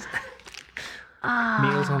wheels?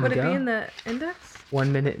 Meals on the Would go? it be in the index?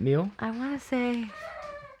 1 minute meal? I want to say,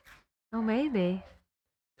 maybe.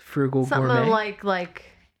 Frugal Something gourmet? like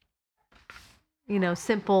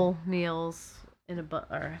simple meals in a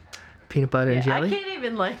butter. Peanut butter and jelly? I can't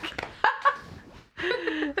even like.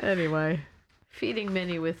 Anyway, feeding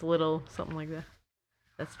Minnie with little something like that.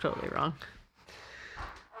 That's totally wrong.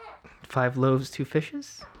 5 loaves, 2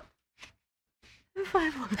 fishes?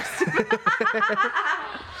 5 loaves.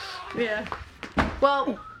 Yeah.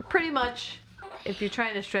 Well, pretty much, if you're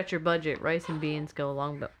trying to stretch your budget, rice and beans go a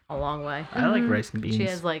long way. I like rice and beans. She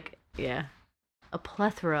has a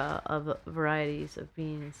plethora of varieties of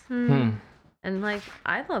beans. And like,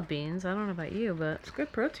 I love beans. I don't know about you, but It's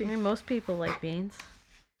good protein. I mean, most people like beans.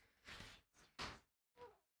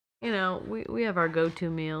 We have our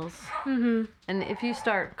go-to meals. And if you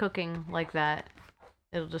start cooking like that,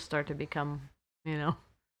 it'll just start to become,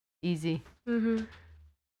 easy. But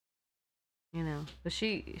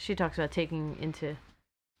she talks about taking into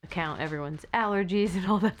account everyone's allergies and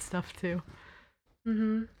all that stuff too.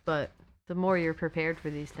 But the more you're prepared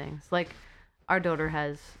for these things, like our daughter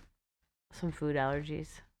has some food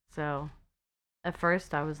allergies, so at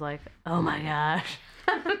first I was like, oh my gosh.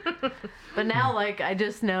 But now, like, I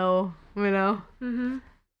just know, I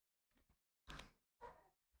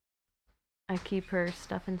keep her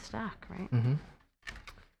stuff in stock, right?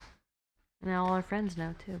 Now all our friends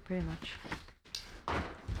know too, pretty much.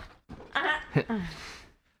 But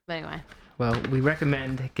anyway. Well, we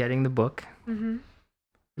recommend getting the book. Do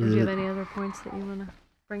you have any other points that you want to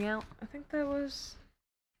bring out? I think that was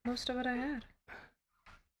most of what I had.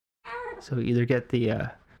 So either get the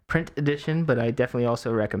print edition, but I definitely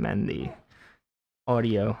also recommend the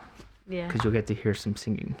audio. Yeah. Because you'll get to hear some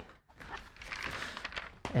singing.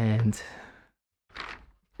 And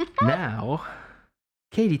now,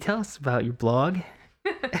 Katie, tell us about your blog.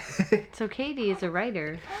 So Katie is a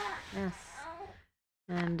writer. Yes.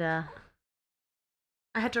 And I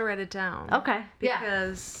had to write it down. Okay.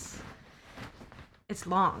 Because it's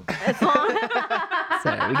long. It's long.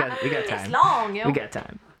 Sorry, we got time. It's long, yo. We got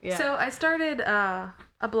time. Yeah. So I started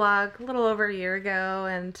a blog a little over a year ago,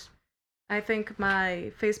 and I think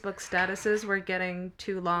my Facebook statuses were getting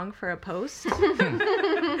too long for a post.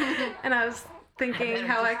 And I was thinking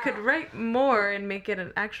how I could write more and make it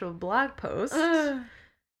an actual blog post.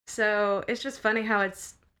 So it's just funny how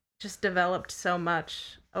it's just developed so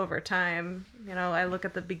much over time. You know, I look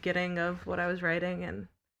at the beginning of what I was writing and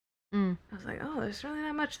I was like, oh, there's really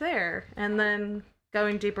not much there. And then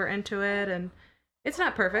going deeper into it, and it's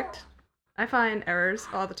not perfect. I find errors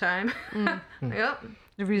all the time. Yep.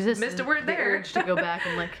 Missed a word the there. urge to go back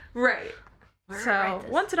and like right. So write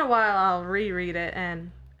this. once in a while I'll reread it and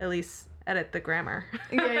at least edit the grammar.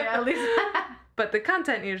 yeah, at least But the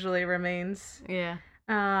content usually remains. yeah,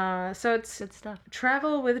 So it's good stuff.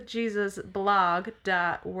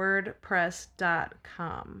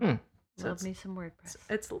 travelwithjesusblog.wordpress.com. So Love me some WordPress.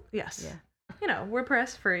 it's yes. Yeah. You know,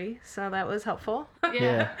 WordPress free, so that was helpful.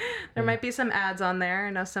 Yeah. There might be some ads on there.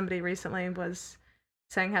 I know somebody recently was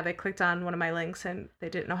saying how they clicked on one of my links and they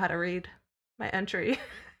didn't know how to read my entry.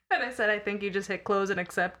 And I said, I think you just hit close and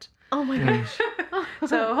accept. Oh my gosh.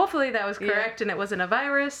 So hopefully that was correct and it wasn't a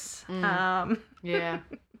virus. Yeah.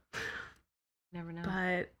 Never know.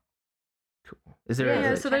 But Cool. Is there yeah,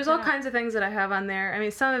 a, so check there's it all out. kinds of things that I have on there. I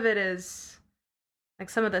mean, some of it is like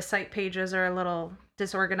some of the site pages are a little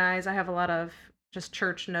disorganized. I have a lot of just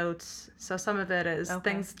church notes. So some of it is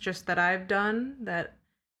Okay. things just that I've done that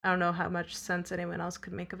I don't know how much sense anyone else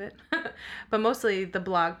could make of it. But mostly the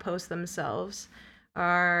blog posts themselves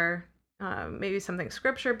are maybe something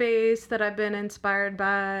scripture based that I've been inspired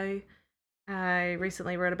by. I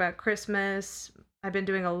recently wrote about Christmas. I've been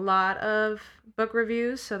doing a lot of book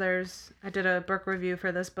reviews. So I did a book review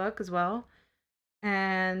for this book as well.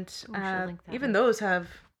 And We should link that even one. those have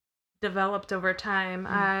developed over time.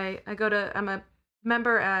 I'm a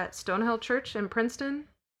member at Stonehill Church in Princeton,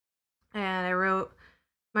 and I wrote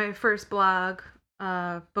my first blog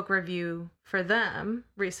book review for them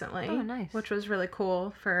recently. Oh, nice. Which was really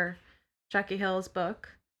cool for Jackie Hill's book.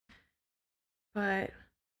 But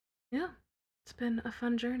yeah, it's been a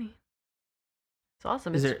fun journey. It's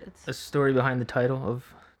awesome. is there It's a story behind the title of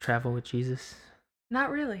Travel with Jesus?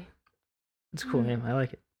 Not really. It's a cool name. I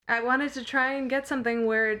like it. I wanted to try and get something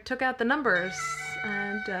where it took out the numbers,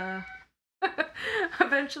 and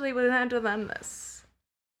eventually we landed on this.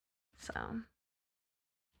 So,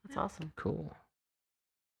 That's awesome. Cool.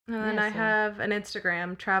 and then Yeah, I so- have an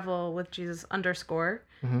Instagram, travel with Jesus _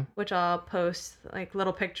 which I'll post like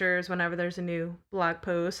little pictures whenever there's a new blog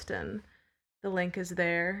post, and the link is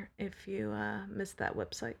there if you missed that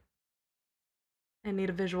website and need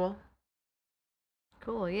a visual.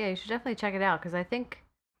 Cool. Yeah, you should definitely check it out because I think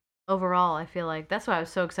overall, I feel like that's why I was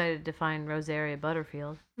so excited to find Rosaria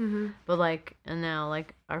Butterfield. Mm-hmm. But like, and now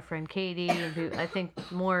like our friend Katie, and who I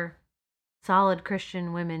think more solid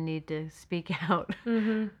Christian women need to speak out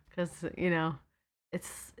Mm-hmm. because you know,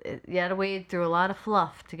 you had to wade through a lot of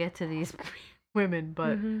fluff to get to these women,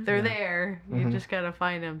 but Mhm. they're Yeah. there. You Mhm. just gotta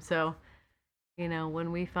find them. So, you know,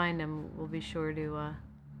 when we find them, we'll be sure to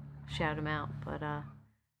shout them out. But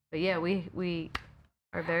yeah, we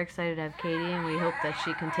are very excited to have Katie, and we hope that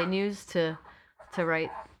she continues to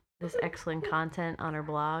write this excellent content on her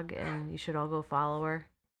blog, and you should all go follow her.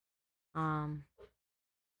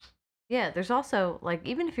 Yeah, there's also like,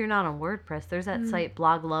 even if you're not on WordPress, there's that site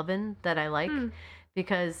Blog Lovin' that I like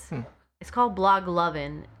because it's called Blog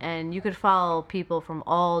Lovin', and you could follow people from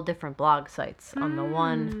all different blog sites on the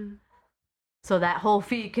one, so that whole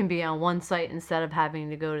feed can be on one site instead of having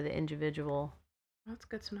to go to the individual. That's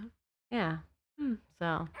good to know. Yeah.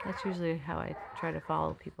 So that's usually how I try to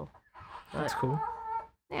follow people. That's But cool.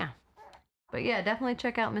 yeah. But yeah, definitely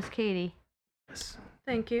check out Miss Katie. Yes.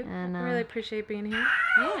 Thank you. And, I really appreciate being here.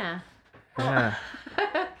 Yeah. Yeah.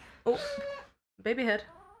 Oh, baby head.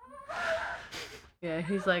 Yeah,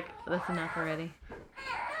 he's like, that's enough already.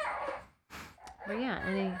 But yeah,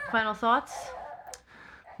 any final thoughts?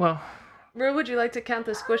 Well, Rue, would you like to count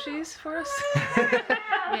the squishies for us?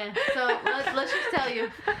 Yeah, so let's just tell you,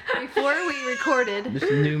 before we recorded,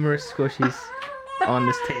 there's numerous squishies on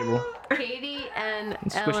this table. Katie and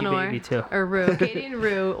Squishy Eleanor, baby, too. or Rue, Katie and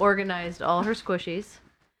Rue organized all her squishies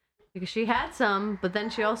because she had some, but then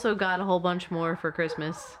she also got a whole bunch more for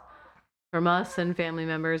Christmas from us and family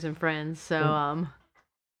members and friends. So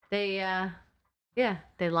they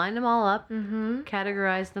lined them all up, Mm-hmm.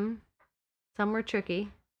 categorized them. Some were tricky,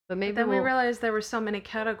 but maybe Then we we'll, realized there were so many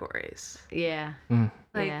categories. yeah.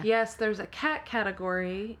 Like, Yeah. yes, there's a cat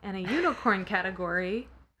category and a unicorn category,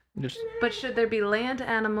 There's but should there be land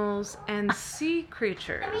animals and sea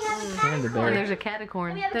creatures? panda And bear. there's a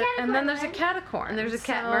catacorn. And then there's a catacorn. And there's a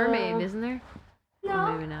cat So, mermaid, isn't there? No.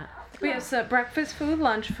 Or maybe not. We have some breakfast food,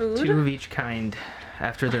 lunch food. 2 of each kind.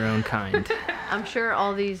 after their own kind. I'm sure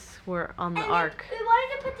all these were on the ark. We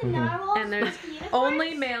wanted to put the narwhals And there's with the unicorns.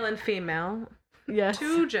 only male and female. Yes.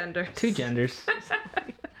 2 genders. 2 genders.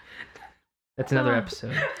 That's another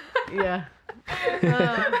episode. Yeah. We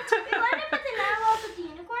wanted to put the narwhals with the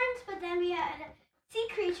unicorns, but then we had a sea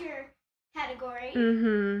creature category.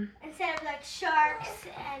 Mm-hmm. Instead of like sharks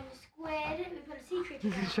and squid, we put a sea creature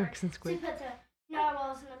category. Sharks and So squid. we put the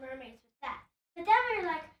narwhals and the mermaids with that. But then we were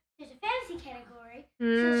like, there's a fantasy category. So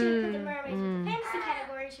should we put the mermaids with the fantasy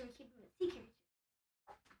category, or should we keep them with sea creatures?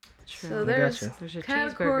 True. So there's Gotcha. There's a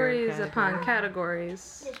categories cheeseburger upon category.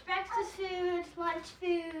 categories. There's breakfast food, lunch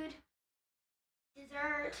food,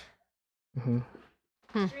 dessert, Mm-hmm.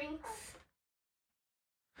 drinks,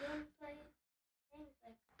 gameplay, things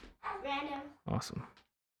like random Awesome.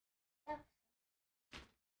 stuff.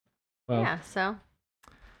 Well, Yeah, so.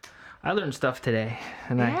 I learned stuff today,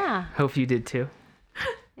 and Yeah. I hope you did too.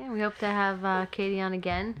 Yeah, we hope to have Katie on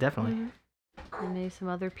again. Definitely. And maybe some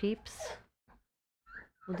other peeps.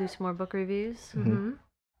 We'll do some more book reviews. Mm-hmm.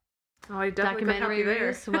 Oh, I definitely could help Documentary you there.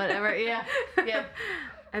 reviews, whatever. Yeah. Yeah.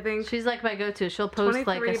 I think She's like my go-to. She'll post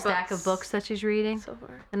like 23 a stack of books. books that she's reading, so far.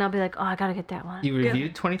 and I'll be like, "Oh, I gotta get that one." You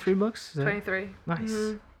reviewed 23 books? Is that- 23. Nice.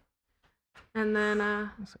 Mhm. And then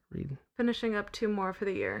That's a read. finishing up 2 more for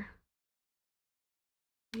the year.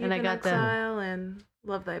 And I Eve in got the- Exile and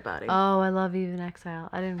Love Thy Body. Oh, I love Eve in Exile.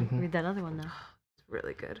 I didn't Mhm. read that other one though. It's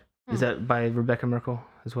really good. Is that by Rebecca Merkel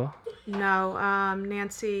as well? No,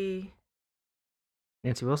 Nancy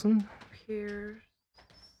Nancy Wilson? Piercy.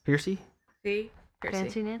 Piercy? Piercy.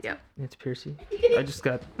 Fancy Nancy? Yep. Nancy Piercy. I just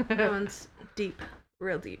got. That one's deep,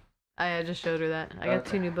 real deep. I just showed her that. I got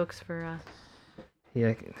Okay. 2 new books for.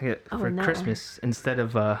 Yeah, Oh, for and that Christmas instead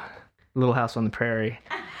of Little House on the Prairie.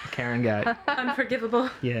 Karen got Unforgivable.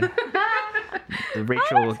 yeah the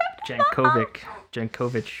Rachel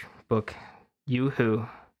Jankovic book. Yoo-hoo.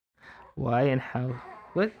 Why and how?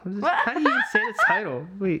 What? What is, how do you even say the title?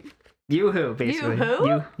 Wait, Yoo-hoo basically. You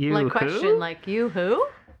who? You Like who? question, like you who?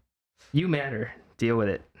 You matter. Deal with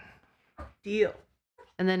it. Deal.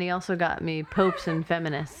 And then he also got me Popes and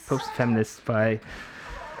Feminists. Post Feminist by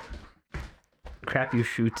Crap You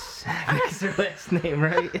Shoots. That's her last name,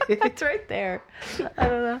 right? It's right there. I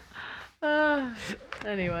don't know.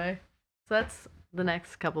 Anyway, so that's the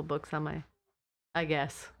next couple books on my, I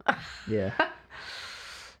guess. Yeah.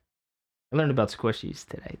 I learned about squishies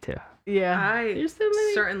today too. Yeah. I There's so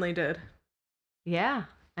many. certainly did. Yeah.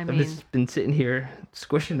 I I've mean, just been sitting here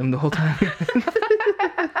squishing them the whole time.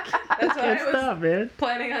 That's what Can't I was stop, man.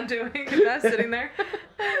 planning on doing if I was sitting there.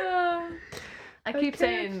 I keep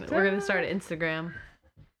saying we're gonna start an Instagram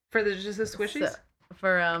For just the squishies?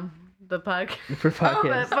 for the podcast. For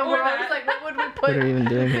podcasts. But we're Or always that. like, what would we What put are we even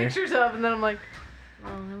doing here? pictures of? And then I'm like,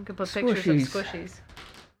 well, then we could put pictures Squishies. of squishies.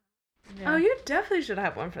 Oh, you definitely should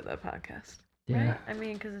have one for the podcast. Yeah. Right? I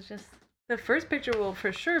mean, because it's just The first picture will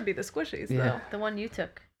for sure be the squishies, Yeah. though. the one you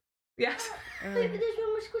took. Yes. There's one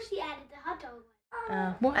more squishy added, the hot dog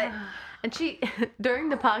one. What? And she, during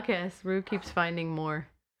the podcast, Rue keeps finding more.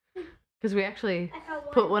 Because we actually I found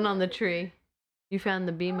one. put one on the tree. You found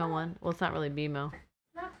the BMO one. Well, it's not really BMO.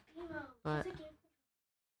 Not Bimo. But- It's a game.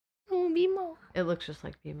 Oh, Bimo. It looks just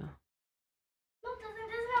like BMO. No, it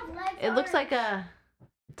doesn't have legs. It looks arms. like a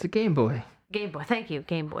It's a Game Boy. Game Boy. Thank you,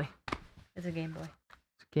 Game Boy. It's a Game Boy.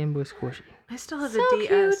 It's a Game Boy squishy. I still have So a DS.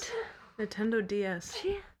 cute. Nintendo DS.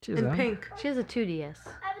 She In pink. has a 2DS.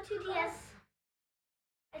 I have a 2DS.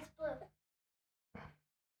 It's blue.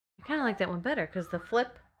 I kind of like that one better because the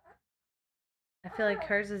flip. I feel like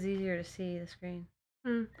hers is easier to see the screen.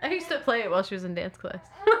 Hmm. I used to play it while she was in dance class.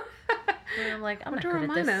 And I'm like, I'm not Wonder good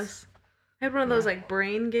what at mine this. is. I had one of those like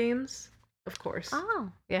brain games. Of course. Oh,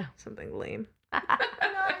 yeah. Something lame. No,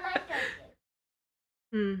 I like those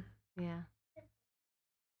games. Hmm. Yeah.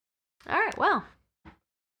 All right. Well,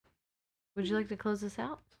 would you like to close this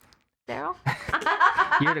out, Daryl?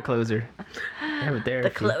 You're the closer. Have it there. The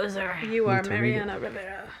if you- closer. You Need are to read it. Mariana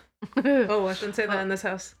Rivera. Oh, I shouldn't say that in this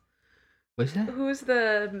house. What's that? Who's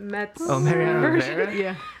the Mets? Oh, Mariano version? Rivera?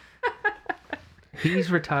 Yeah.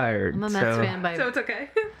 He's retired. I'm a Mets so, fan by. So it's okay.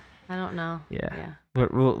 I don't know. Yeah. Yeah.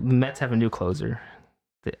 But the Mets have a new closer.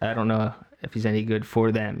 I don't know if he's any good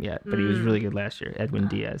for them yet, but he was really good last year. Edwin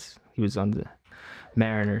Diaz. He was on the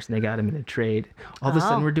Mariners, and they got him in a trade. All of a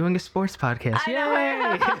sudden, Oh. we're doing a sports podcast.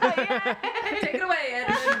 Yay! Take it away,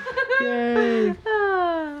 Edwin. Yay!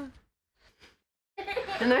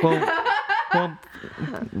 And then- Well,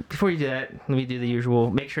 before you do that, let me do the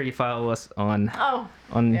usual. Make sure you follow us on oh,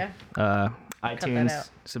 yeah. iTunes. out.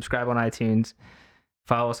 Subscribe on iTunes.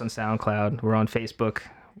 Follow us on SoundCloud. We're on Facebook.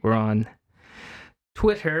 We're on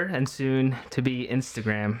Twitter, and soon to be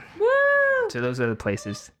Instagram. Woo! So those are the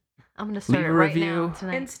places. I'm gonna start Leave it a right review. now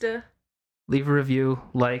tonight. Insta. Leave a review,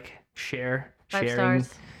 like, share. 5 sharing,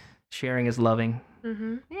 stars. sharing is loving.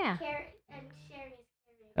 Mm-hmm. Yeah. And sharing is caring.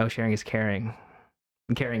 Oh, sharing is caring.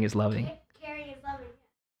 And caring is loving. Caring is loving.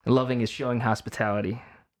 And loving is showing hospitality.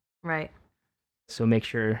 Right. So make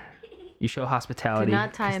sure you show Do hospitality.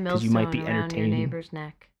 not tie a 'cause millstone you might be around your entertaining. neighbor's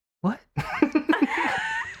neck. What?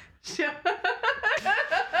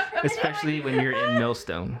 Especially when you're in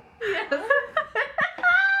Millstone.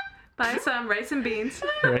 Buy some rice and beans.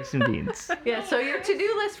 Rice and beans. Yeah, so your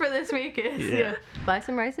to-do list for this week is Yeah. buy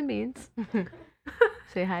some rice and beans.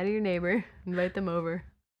 Say hi to your neighbor. Invite them over.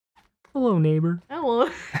 Hello, neighbor.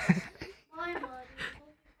 Oh, My body.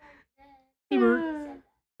 Neighbor.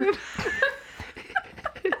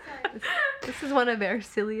 this is one of our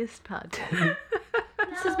silliest podcasts.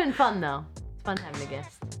 This has been fun, though. It's fun having a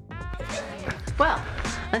guest. Well,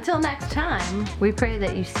 until next time, we pray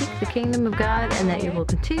that you seek the kingdom of God and that you will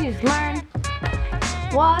continue to learn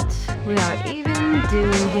what we are even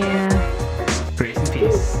doing here. Grace and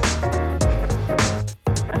peace. Do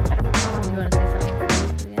you want to say something?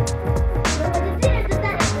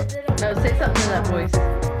 No, say something in that voice.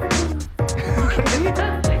 Okay, I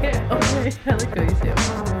like how you say it.